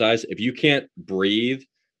during exercise, if you can't breathe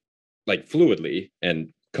like fluidly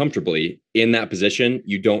and comfortably in that position,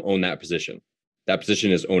 you don't own that position. That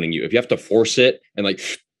position is owning you. If you have to force it and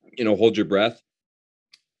hold your breath,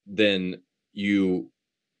 then the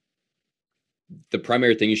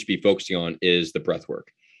primary thing you should be focusing on is the breath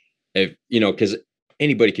work. If, because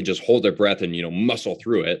anybody can just hold their breath and, muscle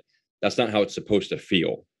through it. That's not how it's supposed to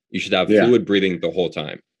feel. You should have fluid breathing the whole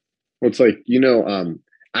time. Well, it's like,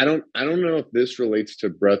 I don't know if this relates to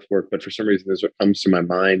breath work, but for some reason, this what comes to my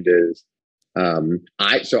mind is,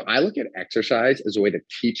 I look at exercise as a way to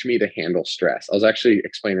teach me to handle stress. I was actually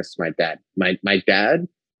explaining this to my dad. My dad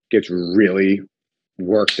gets really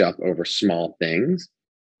worked up over small things.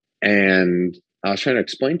 And I was trying to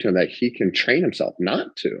explain to him that he can train himself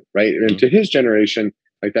not to, right? And to his generation,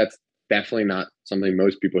 that's definitely not something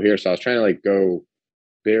most people hear. So I was trying to go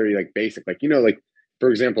very basic, for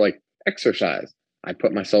example, exercise. I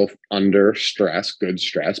put myself under stress, good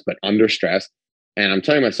stress, but under stress. And I'm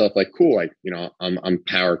telling myself cool, I'm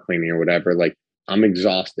power cleaning or whatever. I'm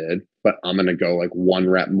exhausted, but I'm going to go 1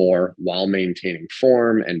 rep more while maintaining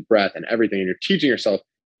form and breath and everything. And you're teaching yourself,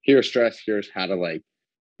 here's stress, here's how to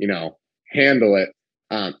handle it.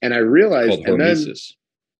 And I realized, it's called hormesis.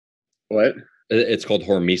 What? It's called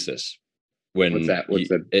hormesis. When what's that?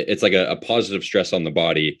 It's like a positive stress on the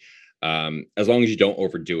body, as long as you don't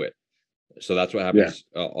overdo it. So that's what happens.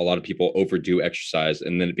 A lot of people overdo exercise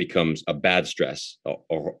and then it becomes a bad stress.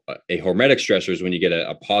 Or a hormetic stressor is when you get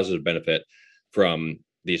a positive benefit from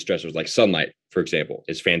these stressors, like sunlight, for example,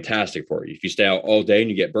 is fantastic for you. If you stay out all day and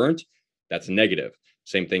you get burnt, that's negative.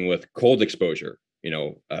 Same thing with cold exposure.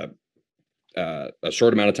 A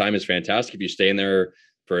short amount of time is fantastic. If you stay in there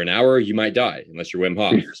for an hour, you might die unless you're Wim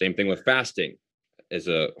Hof. Same thing with fasting is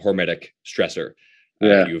a hormetic stressor.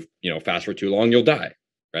 If you fast for too long, you'll die.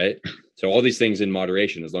 Right. So all these things in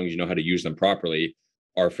moderation, as long as you know how to use them properly,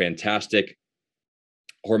 are fantastic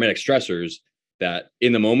hormetic stressors that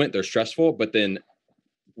in the moment they're stressful, but then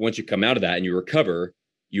once you come out of that and you recover,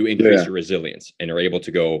 you increase your resilience and are able to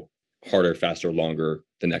go harder, faster, longer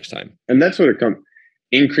the next time. And that's what it comes.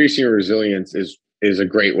 Increasing your resilience is a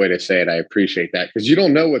great way to say it. I appreciate that because you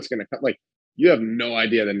don't know what's going to come. you have no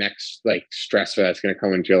idea the next like stressor that's going to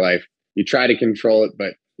come into your life. You try to control it,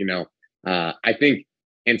 but I think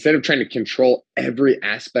instead of trying to control every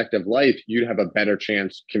aspect of life, you'd have a better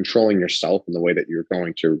chance controlling yourself in the way that you're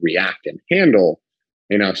going to react and handle,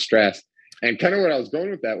 stress. And kind of where I was going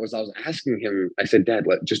with that was I was asking him, I said, Dad,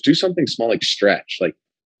 just do something small, like stretch, like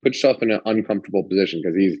put yourself in an uncomfortable position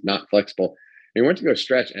because he's not flexible. And he went to go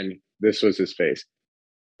stretch, and this was his face.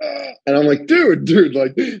 And I'm like, dude,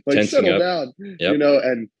 like settle down, yep.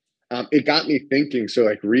 and it got me thinking. So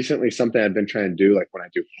like recently something I've been trying to do, like when I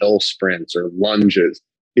do hill sprints or lunges,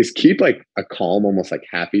 is keep like a calm, almost like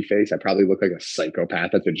happy face. I probably look like a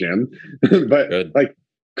psychopath at the gym, but Good. like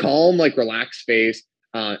calm, like relaxed face.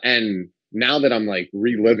 And now that I'm like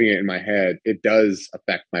reliving it in my head, it does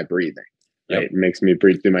affect my breathing. Right? Yep. It makes me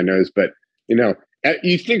breathe through my nose. But,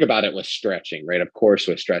 you think about it with stretching, right? Of course,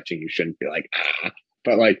 with stretching, you shouldn't be like,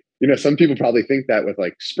 but like, some people probably think that with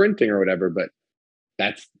like sprinting or whatever, but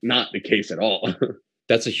that's not the case at all.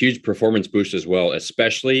 That's a huge performance boost as well,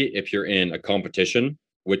 especially if you're in a competition,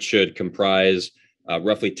 which should comprise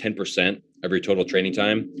roughly 10% of your total training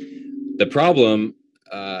time. The problem,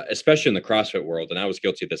 especially in the CrossFit world, and I was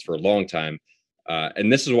guilty of this for a long time,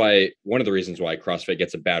 and this is why one of the reasons why CrossFit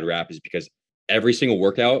gets a bad rap is because every single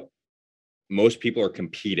workout, most people are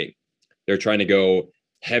competing. They're trying to go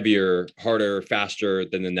heavier, harder, faster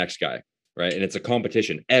than the next guy, right? And it's a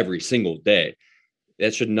competition every single day.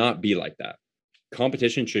 That should not be like that.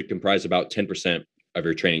 Competition should comprise about 10% of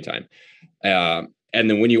your training time. And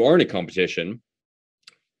then when you are in a competition,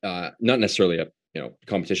 not necessarily a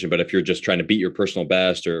competition, but if you're just trying to beat your personal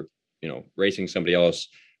best or racing somebody else,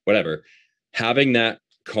 whatever, having that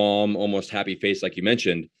calm, almost happy face, like you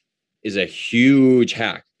mentioned, is a huge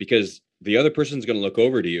hack, because the other person's going to look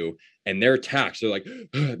over to you and they're taxed. They're like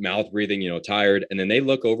mouth breathing, tired. And then they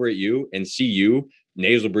look over at you and see you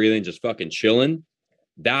nasal breathing, just fucking chilling.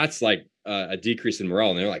 That's like a decrease in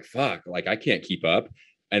morale. And they're like, fuck, like I can't keep up.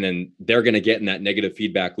 And then they're going to get in that negative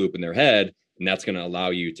feedback loop in their head. And that's going to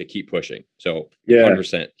allow you to keep pushing. So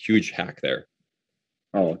 100% huge hack there.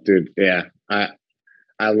 Oh, dude. Yeah. I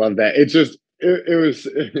love that. It's just, it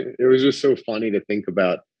was just so funny to think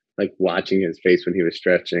about, like watching his face when he was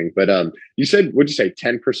stretching. But you said, what'd you say?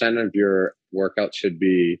 10% of your workout should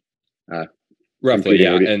be roughly,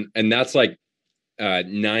 yeah. And that's like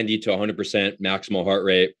 90 to 100% maximal heart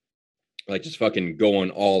rate, like just fucking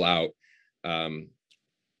going all out.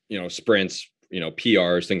 Sprints,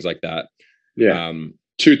 PRs, things like that. Yeah.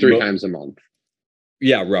 2-3 times a month.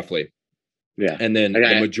 Yeah, roughly. Yeah. And then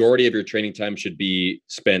the majority of your training time should be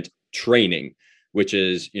spent training, which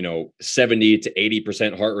is, 70 to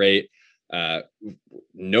 80% heart rate,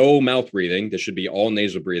 no mouth breathing. This should be all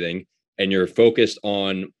nasal breathing. And you're focused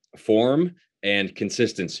on form and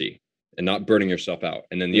consistency and not burning yourself out.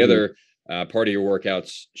 And then the other part of your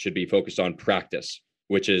workouts should be focused on practice,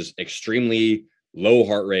 which is extremely low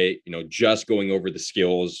heart rate, just going over the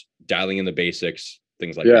skills, dialing in the basics,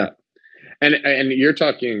 things like that. And you're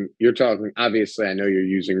talking, obviously, I know you're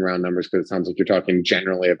using round numbers because it sounds like you're talking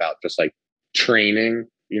generally about just like training.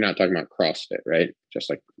 You're not talking about CrossFit, right? Just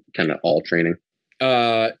like kind of all training.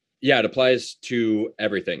 Yeah, it applies to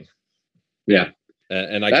everything. Yeah.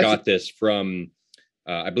 And I got this from,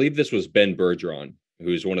 I believe this was Ben Bergeron,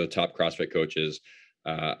 who's one of the top CrossFit coaches.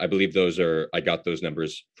 I believe I got those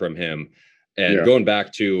numbers from him. And going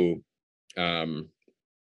back to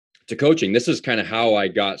coaching, this is kind of how I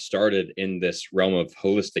got started in this realm of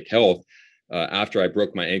holistic health after I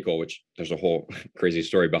broke my ankle, which there's a whole crazy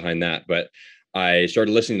story behind that. But I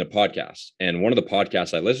started listening to podcasts. And one of the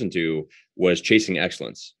podcasts I listened to was Chasing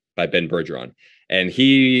Excellence by Ben Bergeron. And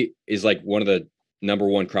he is like one of the number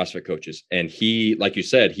one CrossFit coaches. And he, like you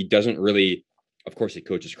said, he doesn't really, of course he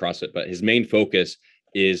coaches CrossFit, but his main focus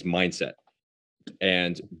is mindset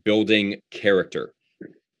and building character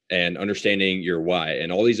and understanding your why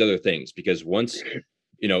and all these other things. Because once,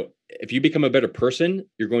 if you become a better person,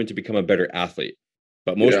 you're going to become a better athlete.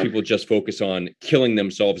 But most people just focus on killing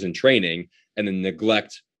themselves in training and then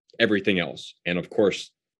neglect everything else. And of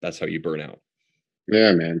course, that's how you burn out.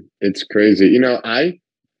 Yeah, man. It's crazy.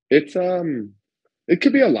 It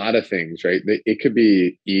could be a lot of things, right? It could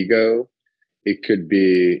be ego. It could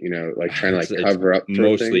be, like trying to like cover up.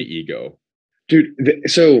 Mostly ego. Dude.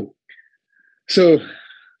 So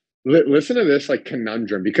listen to this like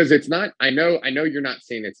conundrum, because it's not, I know you're not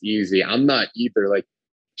saying it's easy. I'm not either. Like,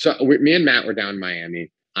 so me and Matt were down in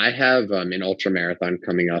Miami. I have an ultra marathon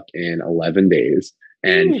coming up in 11 days.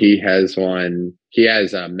 And he has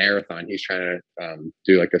a marathon. He's trying to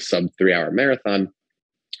do like a sub 3-hour marathon.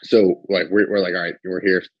 So like, we're like, all right, we're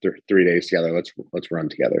here 3 days together. Let's run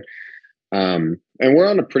together. And we're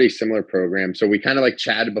on a pretty similar program. So we kind of like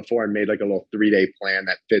chatted before and made like a little 3-day plan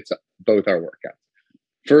that fits both our workouts.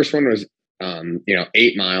 First one was,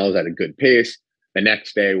 8 miles at a good pace. The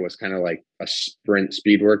next day was kind of like a sprint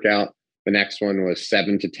speed workout. The next one was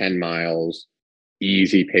 7 to 10 miles,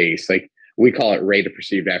 easy pace. Like we call it rate of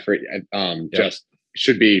perceived effort. Just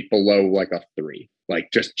should be below like a 3,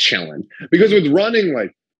 like just chilling. Because with running,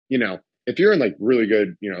 like, if you're in like really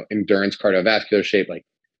good, endurance cardiovascular shape,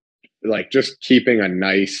 like just keeping a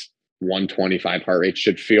nice 125 heart rate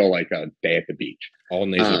should feel like a day at the beach. All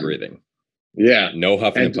nasal breathing. Yeah. No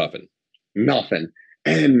huffing and puffing. Nothing.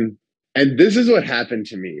 And this is what happened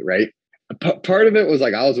to me, right? Part of it was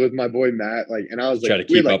like I was with my boy Matt, like, and I was try like,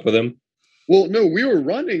 to keep up with him. Well, no, we were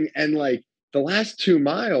running, and like the last 2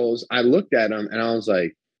 miles, I looked at him and I was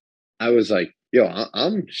like, yo,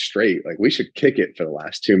 I'm straight. Like we should kick it for the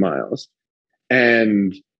last 2 miles.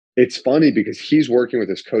 And it's funny because he's working with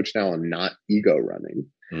his coach now on not ego running,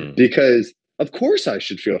 because of course I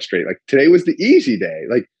should feel straight. Like today was the easy day.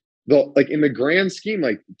 Like in the grand scheme,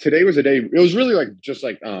 like today was a day, it was really like just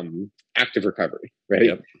like active recovery, right?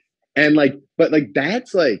 Yep. And like, but like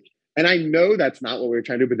that's like, and I know that's not what we were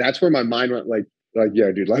trying to do, but that's where my mind went like,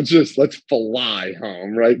 yeah, dude, let's fly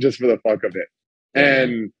home, right? Just for the fuck of it. Yeah.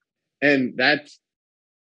 And that's,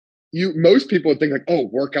 most people would think like, oh,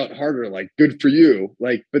 work out harder, like good for you.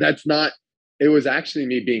 Like, but that's not, it was actually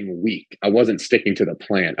me being weak. I wasn't sticking to the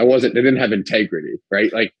plan. I didn't have integrity,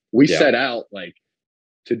 right? Like we set out like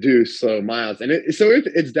to do slow miles. And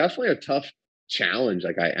it's definitely a tough challenge.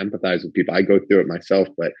 Like I empathize with people. I go through it myself,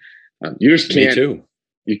 but you just can't. Me too.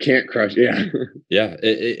 You can't crush. Yeah. Yeah.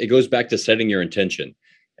 It goes back to setting your intention.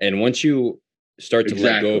 And once you start to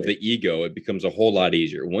let go of the ego, it becomes a whole lot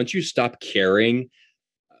easier. Once you stop caring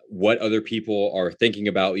what other people are thinking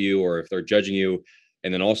about you or if they're judging you,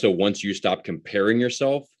 and then also once you stop comparing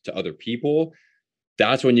yourself to other people,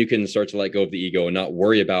 that's when you can start to let go of the ego and not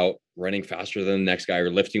worry about running faster than the next guy or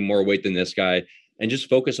lifting more weight than this guy, and just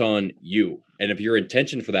focus on you. And if your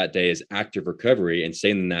intention for that day is active recovery and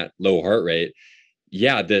staying in that low heart rate,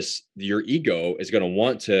 your ego is going to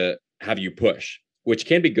want to have you push, which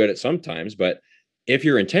can be good at sometimes. But if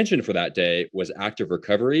your intention for that day was active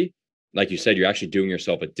recovery, like you said, you're actually doing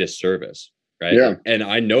yourself a disservice, right? Yeah. And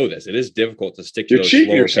I know this. It is difficult to stick to those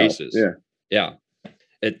slower paces. Yeah. Yeah.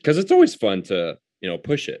 Because it's always fun to,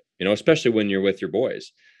 push it, especially when you're with your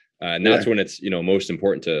boys. And that's when it's, most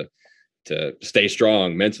important to stay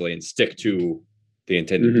strong mentally and stick to the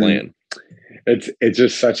intended plan. It's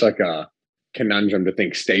just such like a conundrum to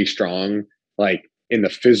think stay strong, like in the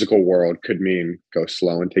physical world could mean go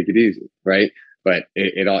slow and take it easy, right? But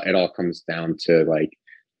it all comes down to like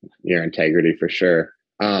your integrity for sure.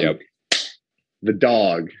 The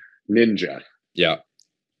dog Ninja. Yeah.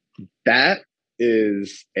 That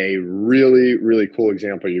is a really, really cool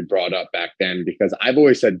example you brought up back then, because I've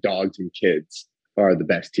always said dogs and kids are the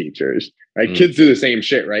best teachers, right? Kids do the same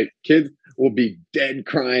shit, right? Kids will be dead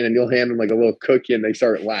crying and you'll hand them like a little cookie and they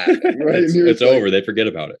start laughing, right? it's over. They forget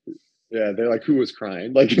about it. Yeah. They're like, who was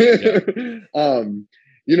crying? Like,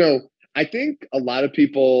 I think a lot of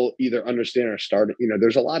people either understand or start,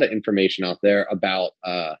 there's a lot of information out there about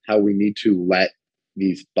how we need to let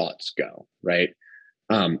these thoughts go, right?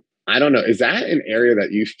 I don't know. Is that an area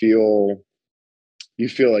that you feel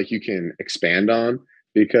like you can expand on?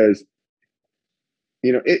 Because,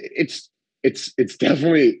 it's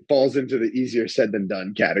definitely falls into the easier said than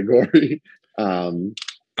done category.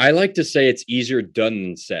 I like to say it's easier done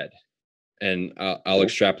than said. And I'll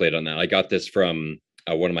extrapolate on that. I got this from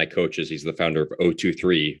one of my coaches. He's the founder of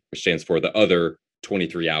O23, which stands for the other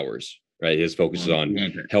 23 hours, right? His focus is on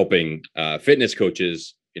helping fitness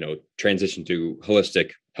coaches, transition to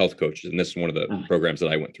holistic health coaches. And this is one of the programs that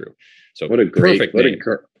I went through. So what a great, perfect name.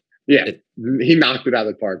 He knocked it out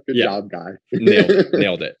of the park. Good job, guy.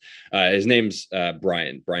 nailed it. His name's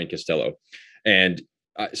Brian Costello. And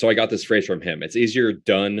so I got this phrase from him. It's easier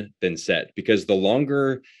done than said, because the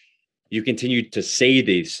longer you continue to say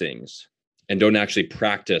these things and don't actually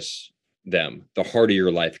practice them, the harder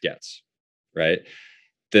your life gets, right?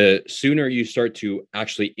 The sooner you start to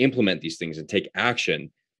actually implement these things and take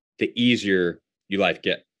action, the easier your life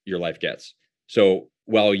gets. So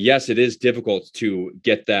while yes, it is difficult to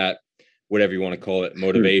get that, whatever you want to call it,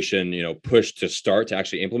 motivation, push to start to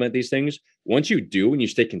actually implement these things. Once you do and you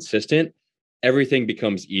stay consistent, everything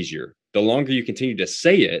becomes easier. The longer you continue to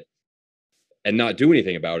say it and not do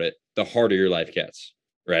anything about it, the harder your life gets,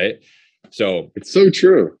 right? So it's so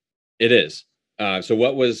true. It is. So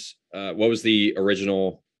what was the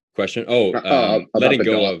original question? Letting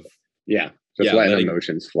go of letting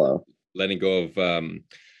emotions flow. Letting go of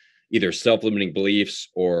either self-limiting beliefs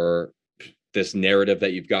or this narrative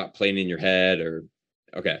that you've got playing in your head, or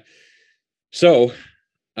okay. So,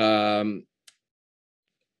 number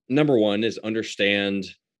one is understand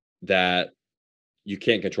that you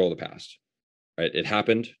can't control the past, right? It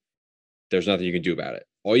happened. There's nothing you can do about it.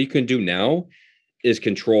 All you can do now is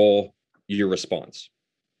control your response.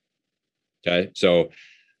 Okay. So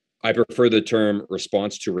I prefer the term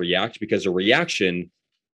response to react, because a reaction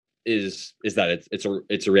is that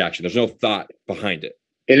it's a reaction. There's no thought behind it.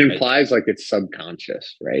 It implies like it's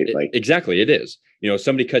subconscious, right? Exactly. It is.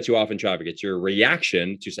 Somebody cuts you off in traffic. It's your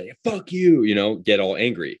reaction to say, fuck you, get all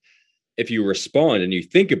angry. If you respond and you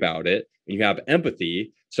think about it and you have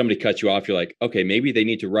empathy, somebody cuts you off, you're like, okay, maybe they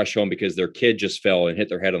need to rush home because their kid just fell and hit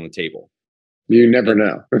their head on the table. You never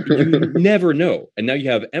know. You never know. And now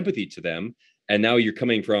you have empathy to them. And now you're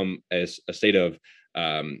coming from a state of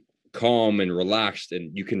calm and relaxed,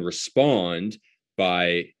 and you can respond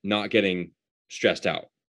by not getting stressed out,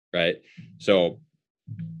 right? So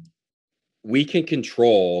we can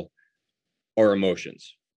control our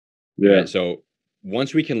emotions. Yeah. Right? So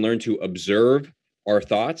once we can learn to observe our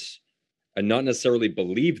thoughts and not necessarily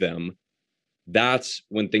believe them, that's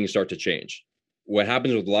when things start to change. What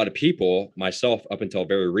happens with a lot of people, myself up until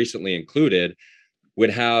very recently included, would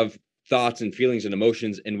have thoughts and feelings and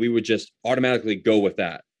emotions, and we would just automatically go with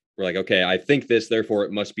that. We're like, okay, I think this, therefore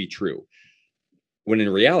it must be true. When in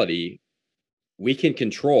reality, we can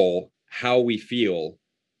control how we feel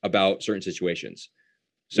about certain situations.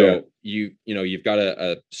 So you've got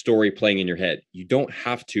a story playing in your head. You don't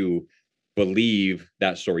have to believe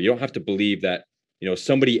that story. You don't have to believe that,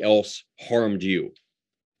 somebody else harmed you.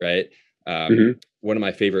 Right. One of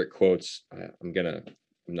my favorite quotes, I'm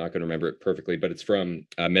not going to remember it perfectly, but it's from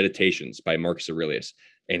Meditations by Marcus Aurelius.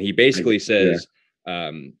 And he basically says,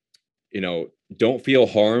 don't feel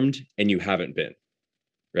harmed and you haven't been,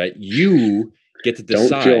 right? You get to decide.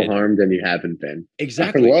 Don't feel harmed and you haven't been.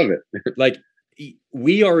 Exactly. I love it. Like,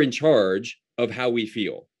 we are in charge of how we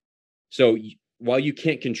feel. So while you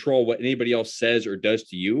can't control what anybody else says or does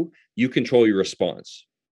to you, you control your response,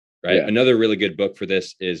 right? Yeah. Another really good book for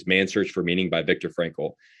this is Man's Search for Meaning by Viktor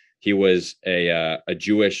Frankl. He was a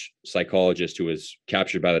Jewish psychologist who was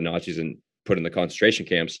captured by the Nazis and put in the concentration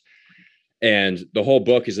camps. And the whole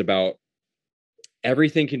book is about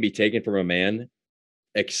everything can be taken from a man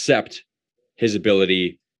except his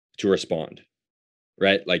ability to respond,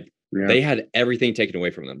 right? Like, they had everything taken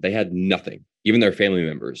away from them. They had nothing. Even their family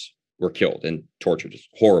members were killed and tortured. It's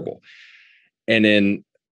horrible. And in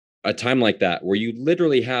a time like that, where you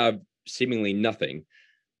literally have seemingly nothing,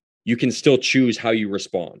 you can still choose how you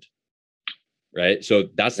respond, right? So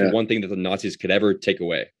that's the one thing that the Nazis could ever take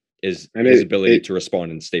away, is his ability to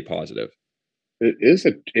respond and stay positive. It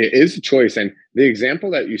is a choice. And the example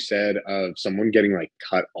that you said of someone getting like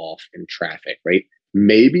cut off in traffic, right?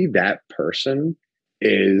 Maybe that person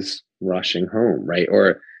is rushing home, right?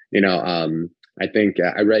 Or, I think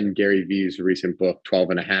I read in Gary Vee's recent book, 12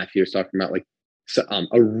 and a half, he was talking about like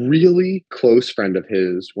a really close friend of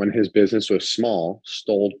his, when his business was small,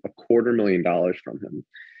 stole $250,000 from him.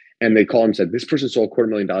 And they called him and said, this person stole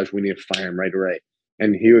 $250,000. We need to fire him right away.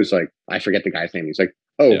 And he was like, I forget the guy's name. He's like,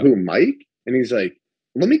 oh, who, Mike? And he's like,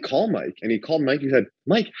 let me call Mike. And he called Mike. He said,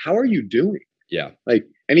 Mike, how are you doing? Yeah. Like,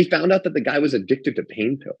 and he found out that the guy was addicted to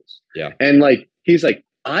pain pills. Yeah. And like, he's like,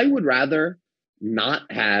 I would rather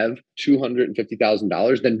not have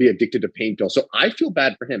 $250,000 than be addicted to pain pills. So I feel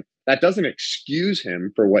bad for him. That doesn't excuse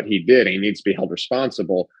him for what he did. He needs to be held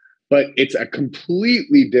responsible, but it's a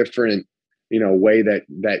completely different, way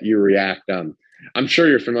that you react. I'm sure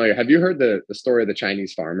you're familiar. Have you heard the story of the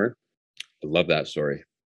Chinese farmer? I love that story.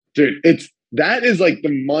 Dude, that is like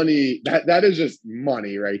the money, that is just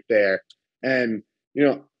money right there. And,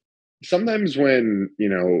 sometimes when,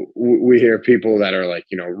 we hear people that are like,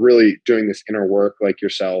 really doing this inner work like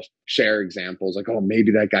yourself, share examples like, oh,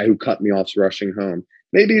 maybe that guy who cut me off's rushing home.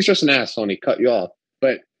 Maybe he's just an asshole and he cut you off,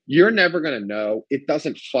 but you're never going to know. It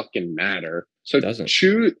doesn't fucking matter. So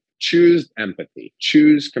choose empathy,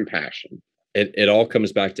 choose compassion. It all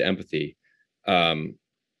comes back to empathy.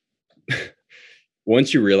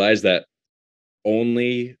 Once you realize that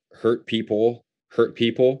only hurt people,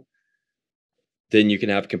 then you can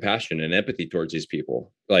have compassion and empathy towards these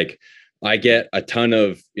people. Like, I get a ton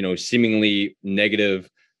of, seemingly negative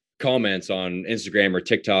comments on Instagram or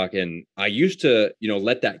TikTok. And I used to,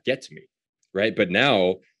 let that get to me. Right. But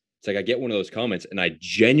now it's like, I get one of those comments and I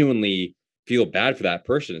genuinely feel bad for that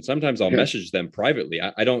person. And sometimes I'll message them privately.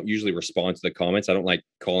 I don't usually respond to the comments. I don't like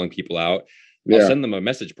calling people out. I'll send them a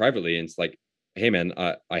message privately. And it's like, hey man,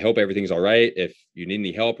 I hope everything's all right. If you need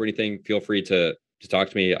any help or anything, feel free to talk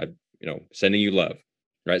to me. Sending you love,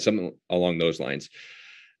 right? Something along those lines.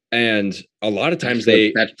 And a lot of times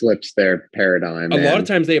that flips their paradigm. A lot of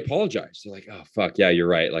times they apologize. They're like, oh fuck yeah, you're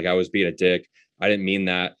right. Like I was being a dick. I didn't mean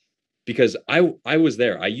that. Because I was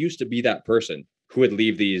there. I used to be that person who would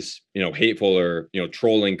leave these, hateful or,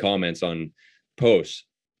 trolling comments on posts.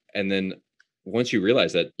 And then once you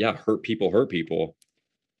realize that, yeah, hurt people,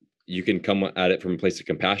 you can come at it from a place of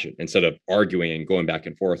compassion instead of arguing and going back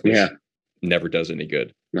and forth, which never does any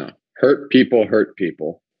good. No, hurt people.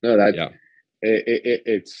 No,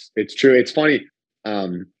 it's true. It's funny.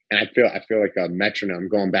 And I feel like a metronome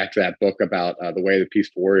going back to that book about the way of the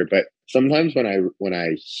peaceful warrior. But sometimes when I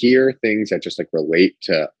hear things that just like relate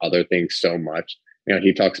to other things so much,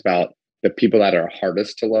 he talks about the people that are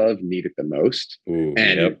hardest to love need it the most. Ooh,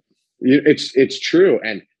 and it's true.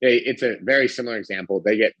 And it's a very similar example.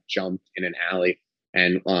 They get jumped in an alley,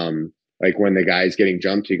 and like when the guy's getting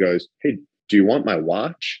jumped, he goes, "Hey, do you want my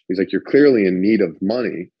watch?" He's like, "You're clearly in need of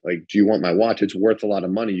money. Like, do you want my watch? It's worth a lot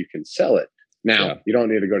of money. You can sell it." Now, you don't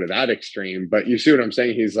need to go to that extreme, but you see what I'm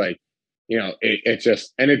saying? He's like, it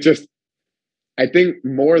just, I think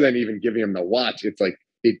more than even giving him the watch, it's like,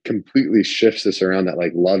 it completely shifts this around that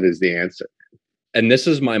like love is the answer. And this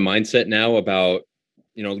is my mindset now about,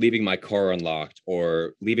 leaving my car unlocked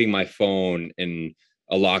or leaving my phone in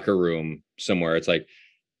a locker room somewhere. It's like,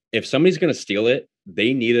 if somebody's going to steal it,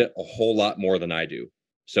 they need it a whole lot more than I do.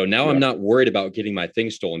 So now I'm not worried about getting my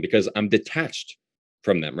things stolen because I'm detached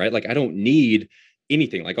from them, right? Like I don't need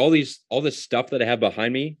anything. Like all this stuff that I have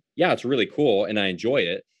behind me, yeah, it's really cool and I enjoy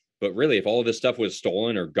it. But really, if all of this stuff was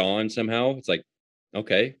stolen or gone somehow, it's like,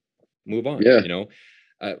 okay, move on. Yeah.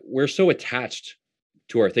 We're so attached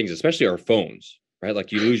to our things, especially our phones, right?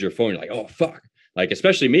 Like you lose your phone, you're like, oh fuck. Like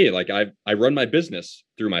especially me, like I run my business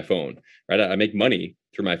through my phone, right? I make money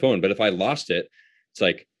through my phone. But if I lost it, it's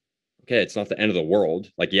like, okay, it's not the end of the world.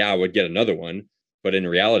 Like, yeah, I would get another one. But in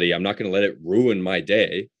reality, I'm not going to let it ruin my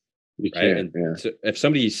day. Right. And so if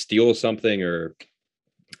somebody steals something or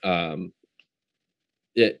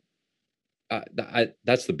that's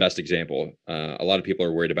the best example. A lot of people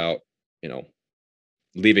are worried about,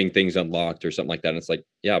 leaving things unlocked or something like that. And it's like,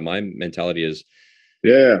 yeah, my mentality is,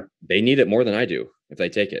 they need it more than I do. If they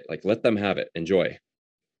take it, like, let them have it. Enjoy.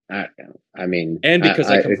 I mean, and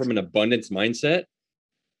because I come from an abundance mindset,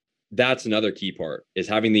 that's another key part is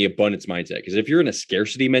having the abundance mindset. Because if you're in a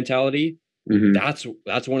scarcity mentality, that's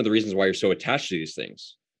one of the reasons why you're so attached to these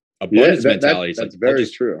things. Abundance mentality is that's very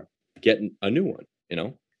true. Get a new one,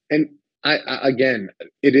 And I again,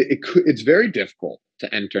 it's very difficult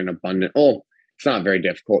to enter an abundant. Oh, it's not very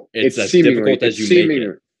difficult. It's as difficult as you make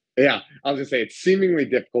it. Yeah, I was gonna say it's seemingly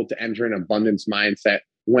difficult to enter an abundance mindset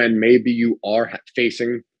when maybe you are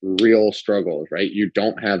facing real struggles, right? You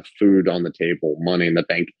don't have food on the table, money in the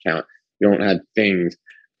bank account, you don't have things,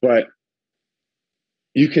 but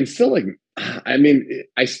you can still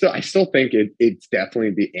I still think it's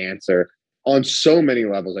definitely the answer on so many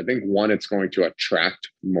levels. I think one, it's going to attract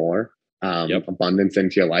more abundance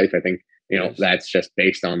into your life. I think, that's just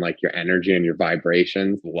based on like your energy and your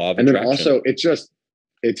vibrations. Law of and attraction. Then also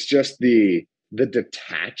it's just the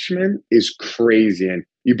detachment is crazy. And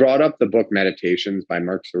you brought up the book Meditations by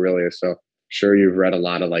Marcus Aurelius. So sure, you've read a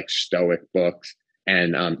lot of like Stoic books.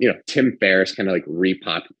 And Tim Ferriss kind of like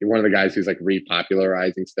one of the guys who's like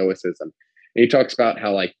repopularizing Stoicism. And he talks about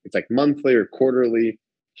how like it's like monthly or quarterly.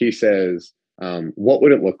 He says, what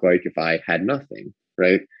would it look like if I had nothing?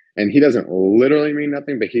 Right. And he doesn't literally mean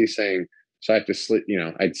nothing, but he's saying, so I have to sleep,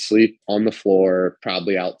 I'd sleep on the floor,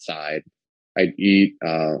 probably outside. I'd eat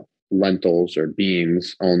lentils or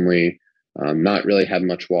beans only, not really have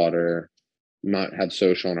much water, not have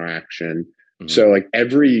social interaction. Mm-hmm. So like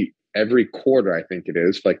every quarter, I think it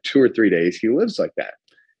is, for like 2 or 3 days, he lives like that.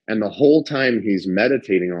 And the whole time he's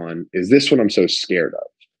meditating on, is this what I'm so scared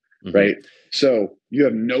of? Mm-hmm. Right. So you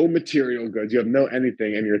have no material goods, you have no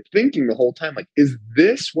anything. And you're thinking the whole time, like, is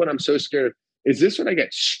this what I'm so scared of? Is this what I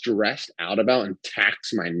get stressed out about and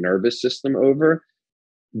tax my nervous system over?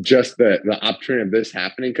 Just the opportunity of this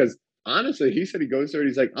happening? Because honestly, he said he goes there and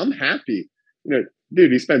he's like, I'm happy.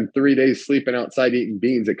 Dude, he spent 3 days sleeping outside eating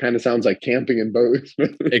beans. It kind of sounds like camping in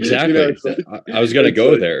Bozeman. Exactly. I was going to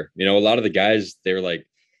go there. A lot of the guys, they were like,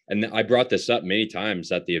 and I brought this up many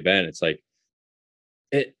times at the event. It's like,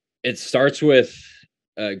 it starts with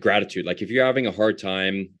gratitude. Like if you're having a hard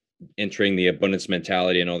time entering the abundance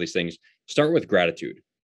mentality and all these things, start with gratitude.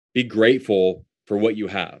 Be grateful for what you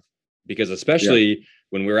have, because especially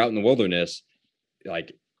when we're out in the wilderness,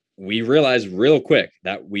 like we realize real quick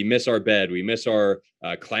that we miss our bed, we miss our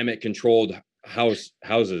climate controlled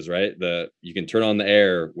houses, right? You can turn on the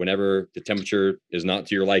air whenever the temperature is not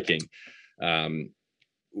to your liking.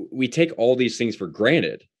 We take all these things for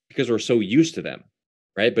granted because we're so used to them.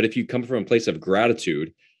 right? But if you come from a place of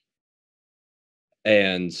gratitude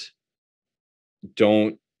and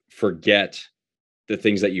don't forget the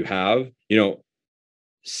things that you have,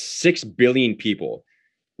 6 billion people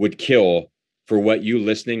would kill for what you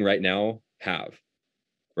listening right now have,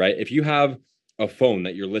 right? If you have a phone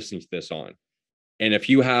that you're listening to this on, and if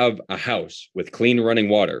you have a house with clean running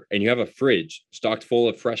water, and you have a fridge stocked full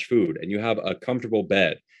of fresh food, and you have a comfortable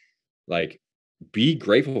bed, like, be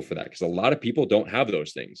grateful for that, because a lot of people don't have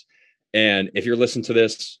those things. And if you're listening to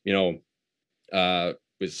this,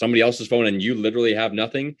 with somebody else's phone and you literally have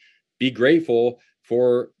nothing, be grateful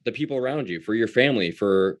for the people around you, for your family,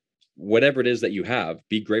 for whatever it is that you have.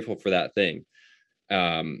 Be grateful for that thing.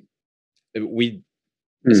 We,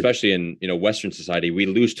 especially in Western society, we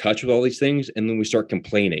lose touch with all these things, and then we start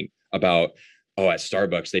complaining about, oh, at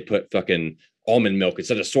Starbucks they put fucking almond milk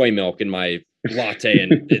instead of soy milk in my latte,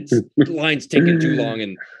 and it's line's taking too long,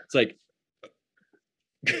 and it's like,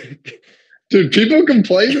 dude, people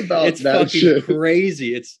complain about it's that fucking shit.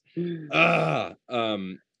 crazy. It's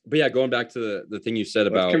but yeah, going back to the thing you said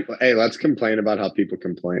about, let's complain about how people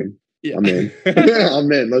complain. yeah. I'm in.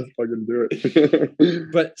 I'm in. Let's fucking do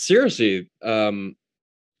it. But seriously,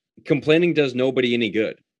 complaining does nobody any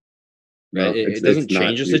good, right? No, it doesn't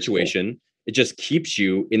change the useful. situation. It just keeps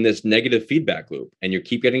you in this negative feedback loop, and you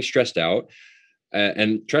keep getting stressed out.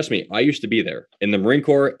 And trust me, I used to be there in the Marine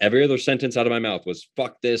Corps. Every other sentence out of my mouth was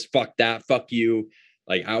fuck this, fuck that, fuck you.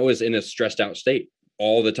 Like, I was in a stressed out state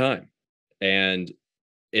all the time, and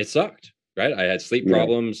it sucked, right? I had sleep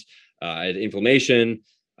problems. I had inflammation.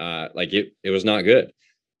 It was not good.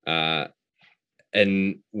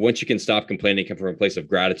 And once you can stop complaining, come from a place of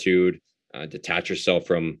gratitude, detach yourself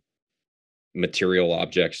from material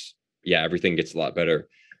objects, everything gets a lot better.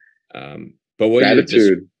 But what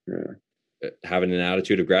gratitude, having an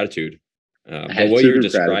attitude of gratitude. But what you're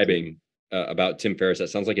describing about Tim Ferriss, that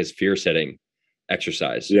sounds like his fear setting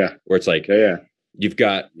exercise. Yeah. Where it's like,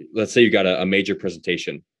 let's say you got a major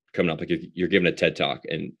presentation coming up, like you're giving a TED talk,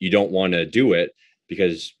 and you don't want to do it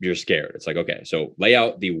because you're scared. It's like, okay, so lay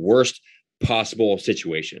out the worst possible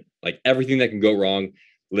situation, like everything that can go wrong,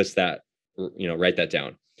 list that, write that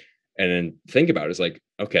down, and then think about it. It's like,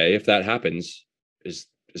 okay, if that happens, is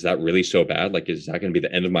that really so bad? Like, is that going to be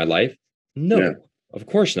the end of my life? No, of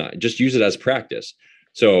course not. Just use it as practice.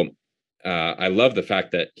 So I love the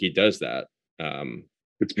fact that he does that.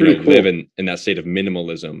 It's pretty cool. Live in that state of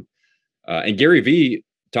minimalism. And Gary Vee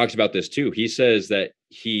talks about this too. He says that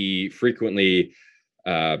he frequently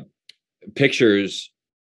pictures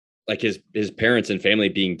like his parents and family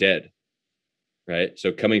being dead, right?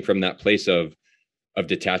 So coming from that place of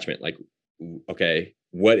detachment, like, okay,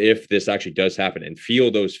 what if this actually does happen, and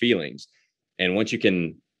feel those feelings. And once you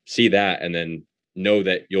can see that and then know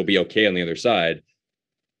that you'll be okay on the other side,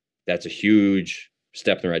 that's a huge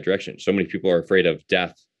step in the right direction. So many people are afraid of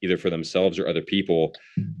death, either for themselves or other people.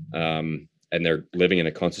 And they're living in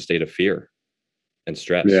a constant state of fear and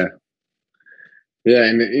stress. Yeah.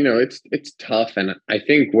 And it's tough. And I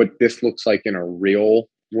think what this looks like in a real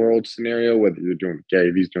world scenario, whether you're doing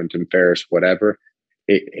Gary Vee's, doing Tim Ferriss, whatever,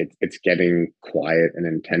 it's getting quiet and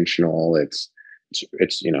intentional. It's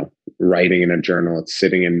writing in a journal, it's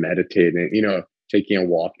sitting and meditating, taking a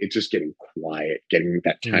walk. It's just getting quiet, getting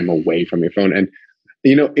that time away from your phone. And,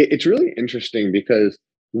 it's really interesting because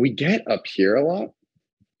we get up here a lot.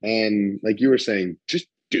 And like you were saying, just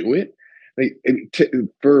do it. Like,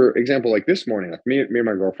 for example, like this morning, like me and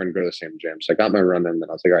my girlfriend go to the same gym. So I got my run in, and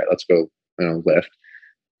I was like, all right, let's go, lift.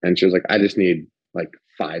 And she was like, I just need like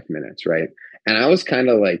 5 minutes. Right. And I was kind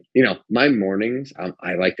of like, my mornings,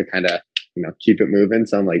 I like to kind of, keep it moving.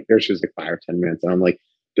 So I'm like, there's just like 5 or 10 minutes. And I'm like,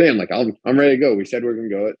 damn, like I'm ready to go. We said we're going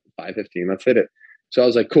to go at 5:15. Let's hit it. So I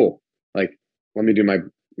was like, cool. Like, let me do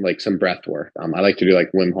some breath work. I like to do like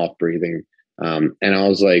Wim Hof breathing. And I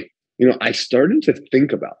was like, I started to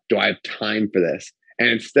think about, do I have time for this? And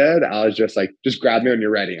instead I was just like, just grab me when you're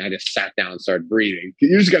ready. And I just sat down and started breathing.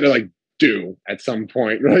 You just got to like do at some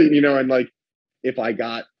point, right? And like, if I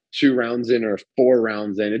got 2 rounds in or 4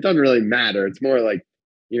 rounds in, it doesn't really matter. It's more like,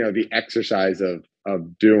 the exercise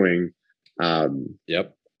of doing.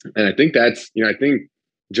 Yep. And I think that's, I think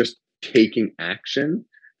just taking action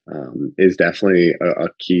is definitely a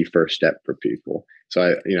key first step for people.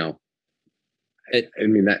 So I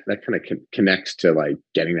mean, that kind of connects to like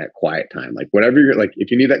getting that quiet time, like whatever you're like,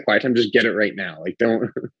 if you need that quiet time, just get it right now. Like, don't.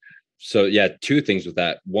 So 2 things with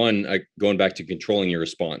that. One, going back to controlling your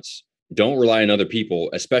response, don't rely on other people,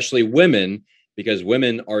 especially women, because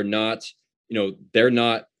women are not, they're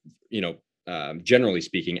not, generally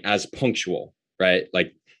speaking, as punctual, right?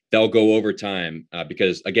 Like, they'll go over time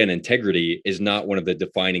because, again, integrity is not one of the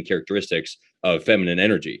defining characteristics of feminine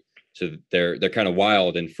energy. So they're kind of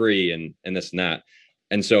wild and free and this and that.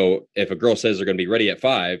 And so if a girl says they're going to be ready at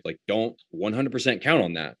 5, like, don't 100% count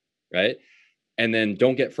on that, right? And then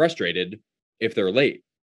don't get frustrated if they're late.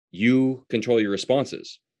 You control your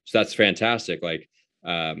responses. So that's fantastic. Like,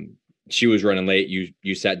 she was running late.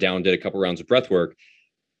 You sat down, did a couple rounds of breath work.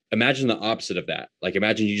 Imagine the opposite of that. Like,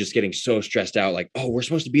 imagine you just getting so stressed out, like, oh, we're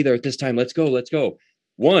supposed to be there at this time. Let's go. Let's go.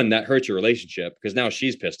 One, that hurts your relationship because now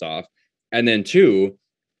she's pissed off. And then 2,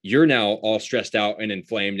 you're now all stressed out and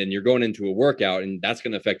inflamed, and you're going into a workout, and that's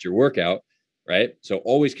going to affect your workout. Right. So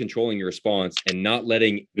always controlling your response and not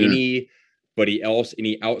letting anybody else,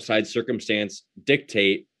 any outside circumstance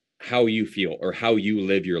dictate how you feel or how you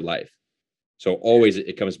live your life. So always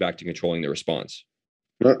it comes back to controlling the response.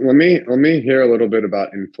 Let me hear a little bit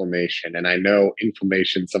about inflammation. And I know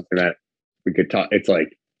inflammation is something that we could talk. It's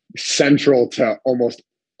like central to almost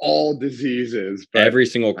all diseases. But, every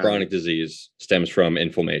single chronic disease stems from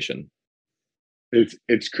inflammation.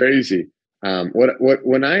 It's crazy.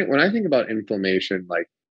 When I think about inflammation,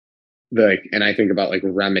 and I think about like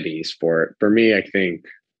remedies for it. For me, I think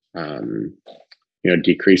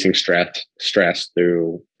decreasing stress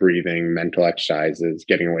through breathing, mental exercises,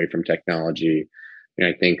 getting away from technology. And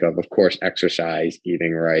I think of course, exercise,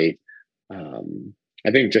 eating right.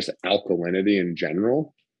 I think just alkalinity in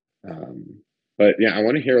general. But yeah, I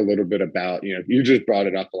want to hear a little bit about, you just brought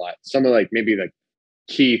it up a lot. Some of maybe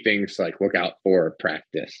key things to look out for or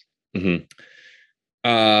practice.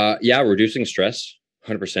 Mm-hmm. Reducing stress,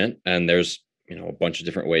 100%. And there's, a bunch of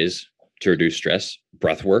different ways to reduce stress.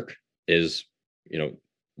 Breath work is,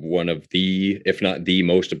 one of the, if not the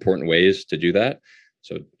most important ways to do that.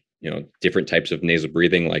 So, different types of nasal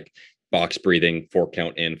breathing, like box breathing, 4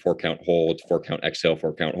 count in, 4 count hold, 4 count exhale,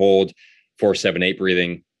 4 count hold, 4-7-8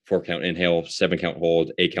 breathing, 4 count inhale, 7 count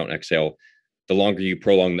hold, 8 count exhale. The longer you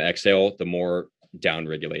prolong the exhale, the more down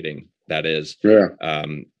regulating that is. Yeah.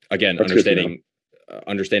 Again, that's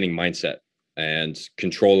understanding mindset and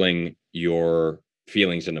controlling your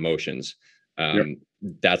feelings and emotions.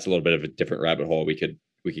 That's a little bit of a different rabbit hole we could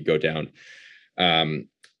go down. And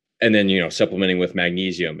then, supplementing with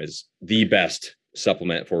magnesium is the best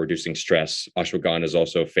supplement for reducing stress. Ashwagandha is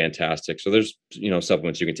also fantastic. So there's,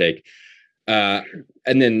 supplements you can take. And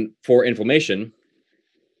then for inflammation,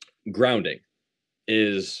 grounding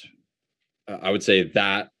is, I would say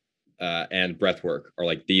that, and breath work are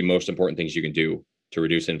like the most important things you can do to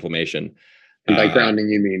reduce inflammation. And by grounding,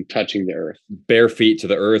 you mean touching the earth? Bare feet to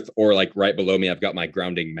the earth, or like right below me, I've got my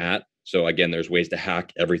grounding mat. So again, there's ways to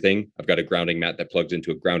hack everything. I've got a grounding mat that plugs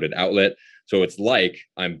into a grounded outlet. So it's like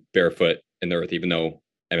I'm barefoot in the earth, even though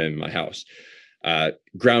I'm in my house.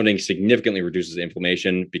 Grounding significantly reduces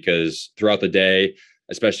inflammation because throughout the day,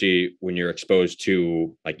 especially when you're exposed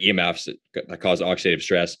to like EMFs that cause oxidative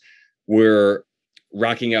stress, we're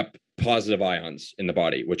racking up positive ions in the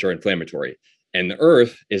body, which are inflammatory. And the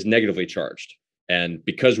earth is negatively charged. And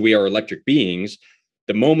because we are electric beings,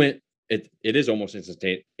 the moment it is almost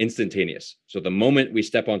instantaneous. So the moment we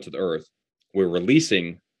step onto the earth, we're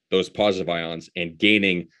releasing those positive ions and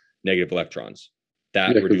gaining negative electrons.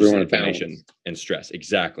 That reduces inflammation and stress.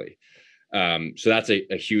 Exactly. So that's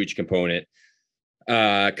a huge component.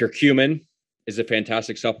 Curcumin is a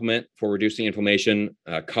fantastic supplement for reducing inflammation.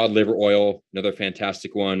 Cod liver oil, another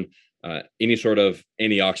fantastic one. Any sort of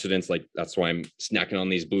antioxidants, like that's why I'm snacking on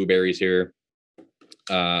these blueberries here.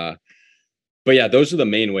 But yeah, those are the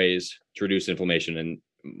main ways to reduce inflammation. And,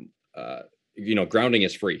 grounding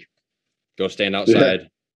is free. Go stand outside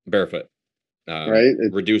barefoot. Right.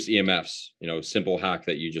 Reduce EMFs, simple hack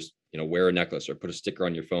that you just, wear a necklace or put a sticker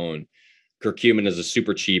on your phone. Curcumin is a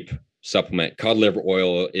super cheap supplement. Cod liver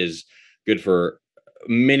oil is good for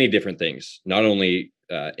many different things, not only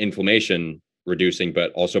inflammation reducing,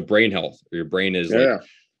 but also brain health. Your brain is like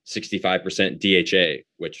 65% DHA,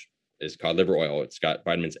 which is cod liver oil. It's got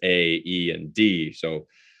vitamins A, E, and D. So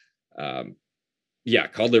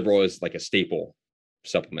cod liver oil is like a staple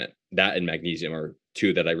supplement. That and magnesium are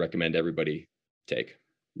 2 that I recommend everybody take.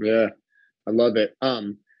 Yeah, I love it.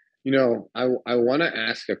 I want to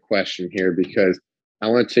ask a question here because I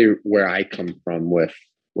want to tell you where I come from with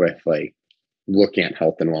like looking at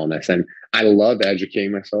health and wellness. And I love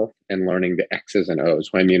educating myself and learning the X's and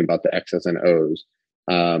O's. What I mean about the X's and O's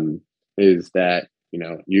is that,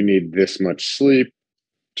 you need this much sleep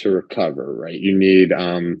to recover, right? You need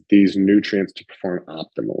these nutrients to perform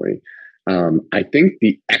optimally. I think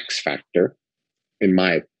the X factor,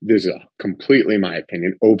 this is completely my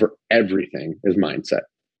opinion, over everything is mindset.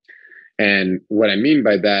 And what I mean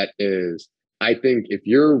by that is I think if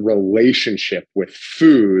your relationship with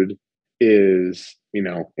food is, in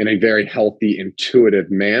a very healthy, intuitive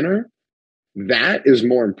manner, that is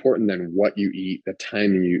more important than what you eat, the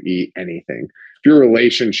timing you eat, anything. If your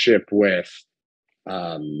relationship with,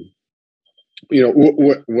 whatever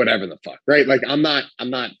the fuck, right? Like I'm not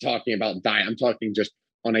talking about diet. I'm talking just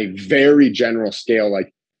on a very general scale,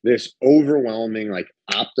 like this overwhelming, like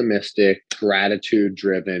optimistic, gratitude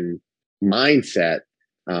driven mindset,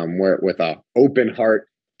 where with a open heart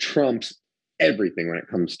trumps everything when it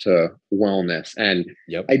comes to wellness. And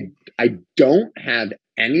Yep. I don't have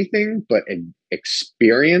anything but an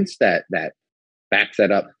experience that backs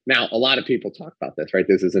that up. Now, a lot of people talk about this, right?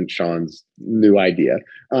 This isn't Sean's new idea.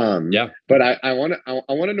 Yeah. But I want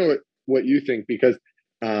to know what you think, because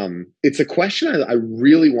it's a question I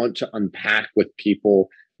really want to unpack with people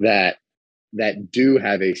that do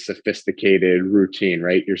have a sophisticated routine,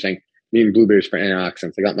 right? You're saying eating blueberries for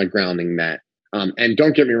antioxidants. I got my grounding mat. And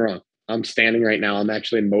don't get me wrong, I'm standing right now. I'm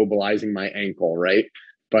actually mobilizing my ankle, right?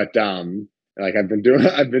 But like I've been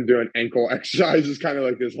doing ankle exercises kind of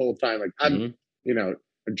like this whole time. Like I'm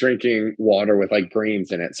drinking water with like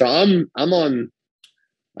greens in it. So I'm on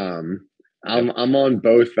I'm on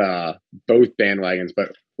both bandwagons.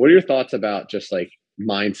 But what are your thoughts about just like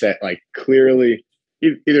mindset, like clearly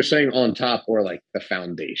either saying on top or like the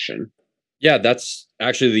foundation? Yeah, that's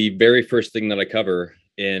actually the very first thing that I cover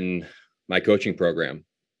in my coaching program,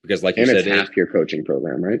 because like you said, it's half your coaching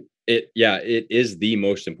program, right? It is the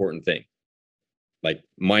most important thing. Like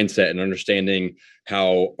mindset and understanding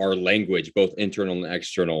how our language, both internal and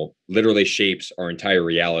external, literally shapes our entire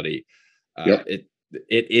reality. Yep.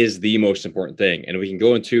 It is the most important thing. And we can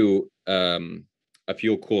go into a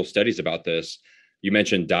few cool studies about this. You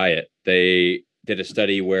mentioned diet. They did a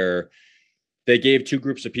study where they gave two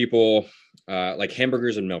groups of people like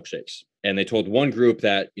hamburgers and milkshakes. And they told one group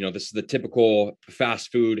that, this is the typical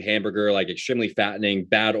fast food hamburger, like extremely fattening,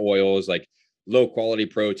 bad oils, like low quality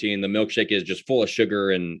protein. The milkshake is just full of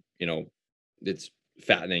sugar and, it's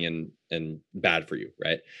fattening and bad for you,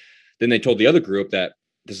 right? Then they told the other group that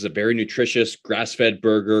this is a very nutritious grass-fed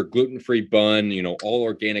burger, gluten-free bun, all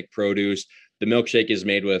organic produce. The milkshake is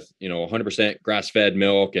made with, 100% grass-fed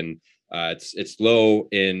milk, and it's low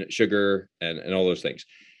in sugar and all those things.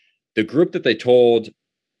 The group that they told,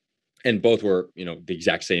 and both were, the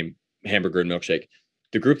exact same hamburger and milkshake.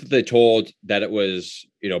 The group that they told that it was,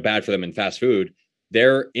 bad for them in fast food,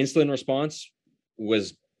 their insulin response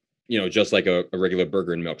was, just like a regular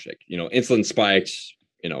burger and milkshake. Insulin spikes,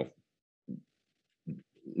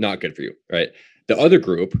 not good for you, right? The other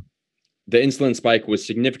group, the insulin spike was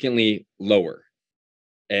significantly lower,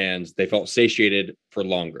 and they felt satiated for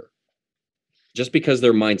longer, just because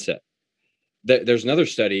their mindset. There's another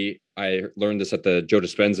study. I learned this at the Joe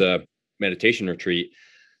Dispenza meditation retreat.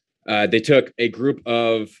 They took a group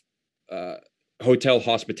of hotel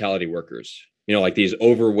hospitality workers, like these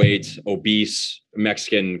overweight, obese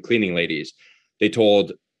Mexican cleaning ladies. They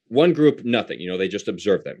told one group nothing, they just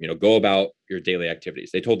observed them, go about your daily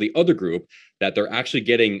activities. They told the other group that they're actually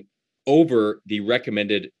getting over the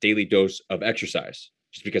recommended daily dose of exercise,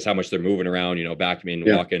 just because how much they're moving around,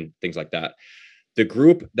 vacuuming, walking, things like that. The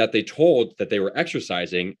group that they told that they were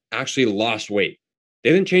exercising actually lost weight.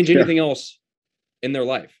 They didn't change anything else in their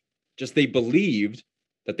life. Just they believed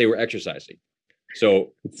that they were exercising.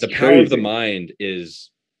 So it's the crazy. Power of the mind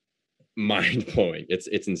is mind blowing. It's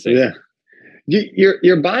insane. Yeah.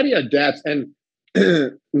 Your body adapts. And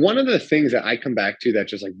one of the things that I come back to that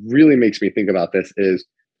just like really makes me think about this is,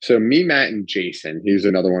 so me, Matt, and Jason, he's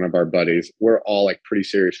another one of our buddies. We're all like pretty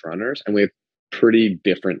serious runners, and we have pretty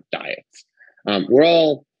different diets. We're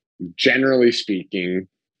all, generally speaking,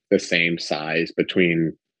 the same size,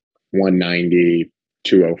 between 190,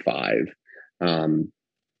 205.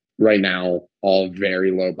 Right now, all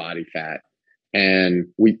very low body fat. And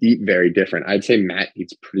we eat very different. I'd say Matt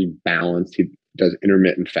eats pretty balanced. He does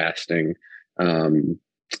intermittent fasting.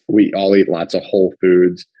 We all eat lots of whole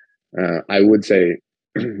foods. I would say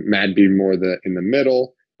Matt be more in the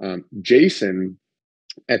middle. Jason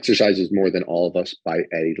exercises more than all of us by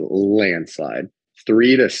a landslide.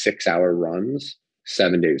 3 to 6 hour runs,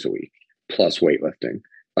 7 days a week, plus weightlifting.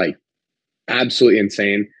 Like absolutely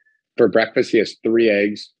insane. For breakfast, he has 3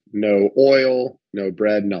 eggs, no oil, no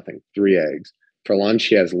bread, nothing. 3 eggs. For lunch,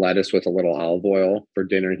 he has lettuce with a little olive oil. For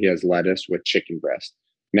dinner, he has lettuce with chicken breast.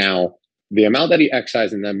 Now, the amount that he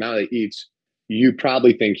exercises and the amount that he eats, you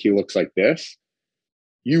probably think he looks like this.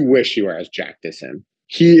 You wish you were as jacked as him.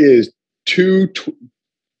 He is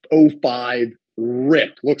 205,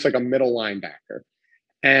 ripped, looks like a middle linebacker.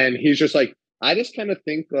 And he's just like, I just kind of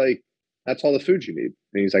think like that's all the food you need.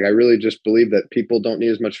 And he's like, I really just believe that people don't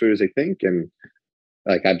need as much food as they think. And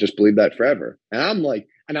like, I've just believed that forever. And I'm like,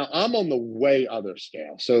 and now I'm on the way other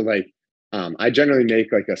scale. So like, I generally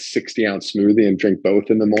make like a 60-ounce smoothie and drink both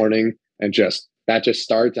in the morning, and that just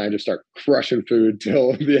starts. And I just start crushing food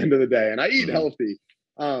till the end of the day, and I eat healthy.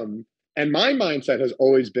 And my mindset has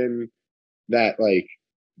always been that like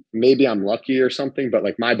maybe I'm lucky or something, but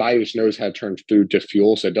like my body just knows how to turn food to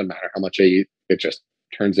fuel. So it doesn't matter how much I eat, it just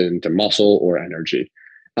turns it into muscle or energy.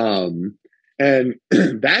 And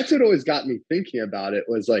that's what always got me thinking about it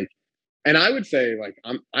was like, and I would say like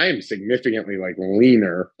I am significantly like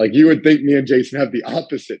leaner. Like you would think me and Jason have the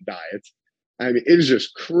opposite diets. I mean, it is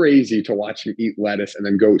just crazy to watch him eat lettuce and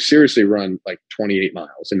then go seriously run like 28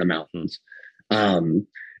 miles in the mountains.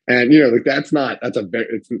 And you know, like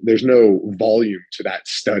there's no volume to that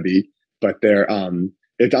study, but I'm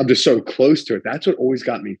just so close to it. That's what always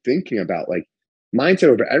got me thinking about like mindset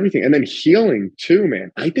over everything. And then healing too,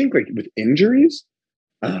 man. I think like with injuries,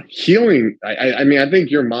 healing, I mean, I think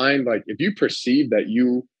your mind, like if you perceive that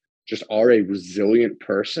you just are a resilient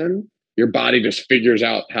person, your body just figures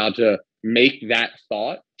out how to make that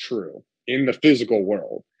thought true in the physical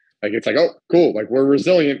world. Like it's like, oh, cool. Like we're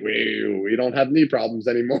resilient. We don't have knee problems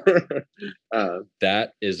anymore.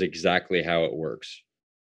 That is exactly how it works.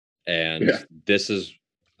 And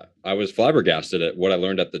I was flabbergasted at what I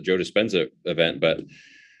learned at the Joe Dispenza event, but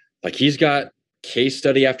like he's got case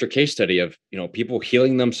study after case study of, you know, people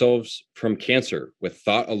healing themselves from cancer with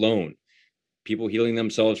thought alone, people healing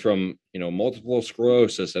themselves from, you know, multiple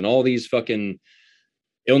sclerosis and all these fucking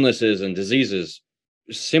illnesses and diseases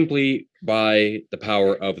simply by the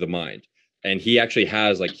power of the mind. And he actually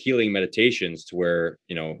has like healing meditations to where,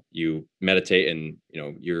 you know, you meditate and, you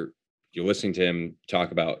know, you're listening to him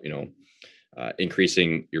talk about, you know,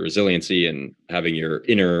 increasing your resiliency and having your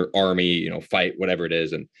inner army, you know, fight whatever it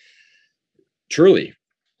is. And truly,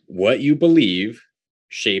 what you believe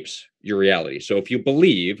shapes your reality. So if you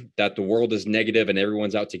believe that the world is negative and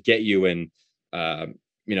everyone's out to get you, and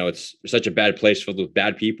you know, it's such a bad place filled with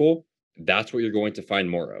bad people, that's what you're going to find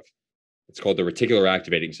more of. It's called the reticular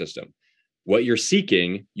activating system. What you're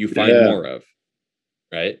seeking, you find more of,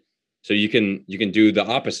 right? So you can do the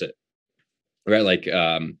opposite, right? Like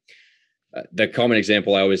the common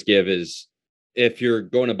example I always give is if you're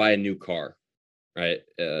going to buy a new car, right?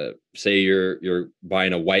 Say you're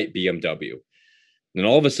buying a white BMW, then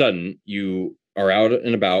all of a sudden you are out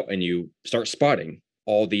and about and you start spotting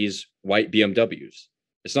all these white BMWs.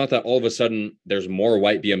 It's not that all of a sudden there's more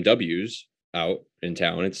white BMWs out in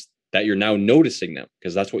town. It's that you're now noticing them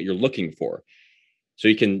because that's what you're looking for. So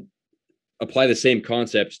you can apply the same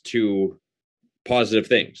concepts to positive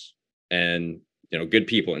things and, you know, good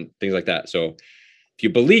people and things like that. So if you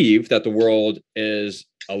believe that the world is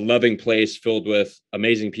a loving place filled with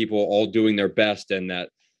amazing people all doing their best and that,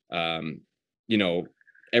 you know,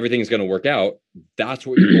 everything's going to work out, that's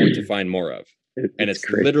what you're going to find more of. And it's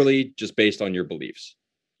literally just based on your beliefs.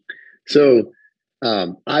 So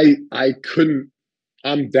I'm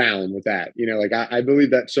down with that. You know, like I believe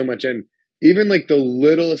that so much. And even like the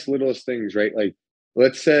littlest things, right? Like,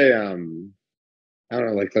 let's say, I don't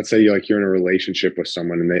know, like, let's say you're in a relationship with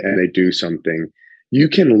someone and they do something, you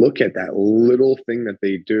can look at that little thing that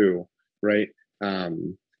they do, right?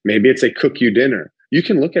 Maybe it's they cook you dinner. You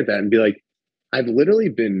can look at that and be like, I've literally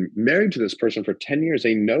been married to this person for 10 years.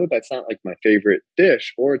 They know that's not like my favorite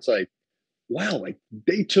dish. Or it's like, wow, like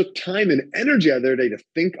they took time and energy out of their day to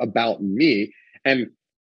think about me and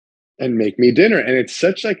make me dinner. And it's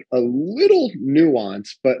such like a little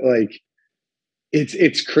nuance, but like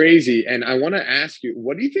it's crazy. And I want to ask you,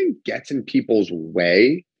 what do you think gets in people's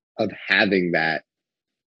way of having that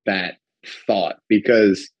thought?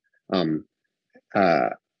 Because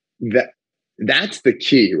that's the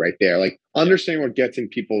key right there. Like understanding what gets in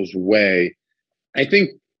people's way. I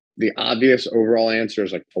think the obvious overall answer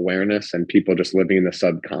is like awareness and people just living in the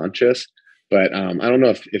subconscious. But I don't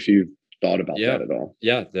know if you've thought about that at all.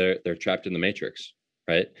 Yeah, they're trapped in the matrix,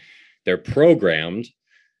 right? They're programmed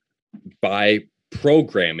by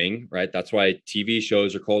programming, right? That's why TV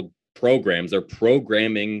shows are called programs. They're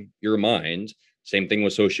programming your mind. Same thing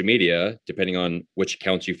with social media, depending on which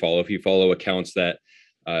accounts you follow. If you follow accounts that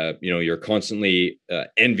you know, you're constantly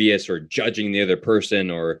envious or judging the other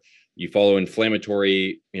person, or you follow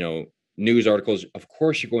inflammatory, you know, news articles, of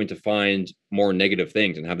course you're going to find more negative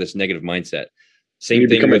things and have this negative mindset. Same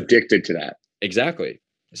thing, become addicted to that. Exactly.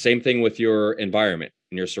 Same thing with your environment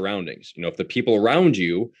and your surroundings. You know, if the people around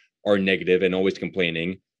you are negative and always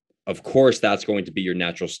complaining, of course that's going to be your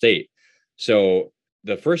natural state. So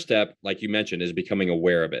the first step, like you mentioned, is becoming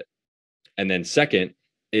aware of it. And then second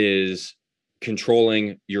is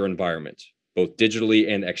controlling your environment, both digitally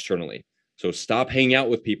and externally. So stop hanging out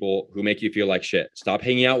with people who make you feel like shit. Stop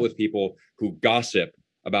hanging out with people who gossip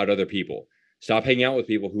about other people. Stop hanging out with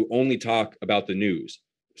people who only talk about the news.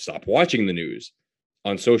 Stop watching the news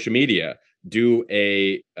on social media. Do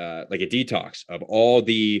a like a detox of all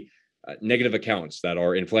the negative accounts that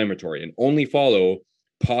are inflammatory and only follow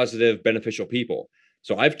positive, beneficial people.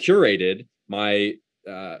 So I've curated my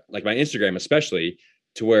like my Instagram, especially,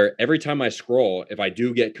 to where every time I scroll, if I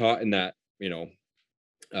do get caught in that,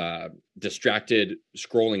 distracted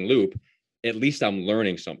scrolling loop, at least I'm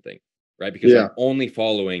learning something, right? Because I'm only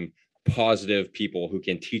following positive people who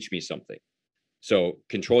can teach me something. So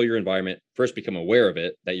control your environment. First, become aware of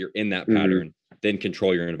it, that you're in that pattern, then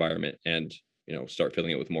control your environment and, start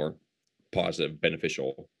filling it with more positive,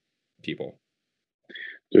 beneficial people.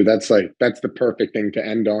 Dude, that's the perfect thing to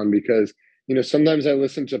end on, because, sometimes I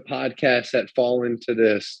listen to podcasts that fall into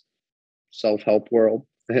this self-help world,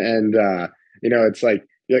 and, it's like,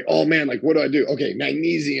 you're like, oh man, like, what do I do? Okay,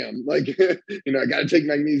 magnesium, like, I got to take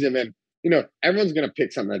magnesium, and, everyone's going to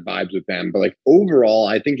pick something that vibes with them. But like overall,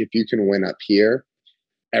 I think if you can win up here,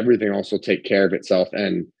 everything else will take care of itself.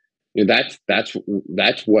 And that's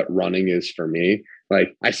what running is for me.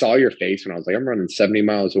 Like, I saw your face when I was like, I'm running 70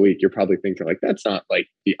 miles a week. You're probably thinking like, that's not like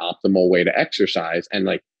the optimal way to exercise. And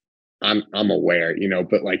like, I'm aware,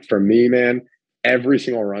 but like for me, man, every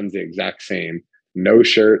single run's the exact same. No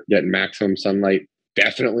shirt, getting maximum sunlight,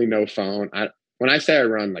 definitely no phone. When I say I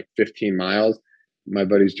run like 15 miles, my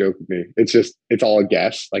buddies joke with me. It's all a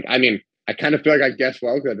guess. Like, I mean, I kind of feel like I guess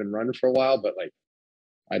well because I've been running for a while, but like,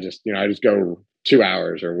 I just go 2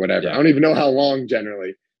 hours or whatever. Yeah. I don't even know how long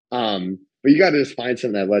generally. But you got to just find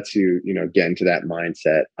something that lets you, get into that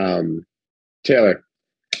mindset. Taylor,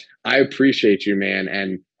 I appreciate you, man.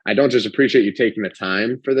 And I don't just appreciate you taking the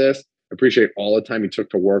time for this. I appreciate all the time you took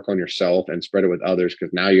to work on yourself and spread it with others,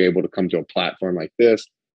 because now you're able to come to a platform like this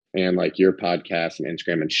and like your podcast and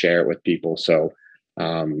Instagram and share it with people. So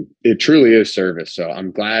it truly is service. So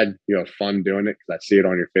I'm glad you have fun doing it, because I see it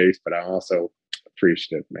on your face, but I also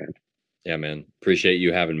appreciate it, man. Yeah, man. Appreciate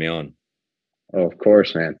you having me on. Oh, of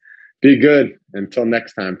course, man. Be good. Until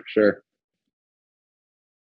next time, for sure.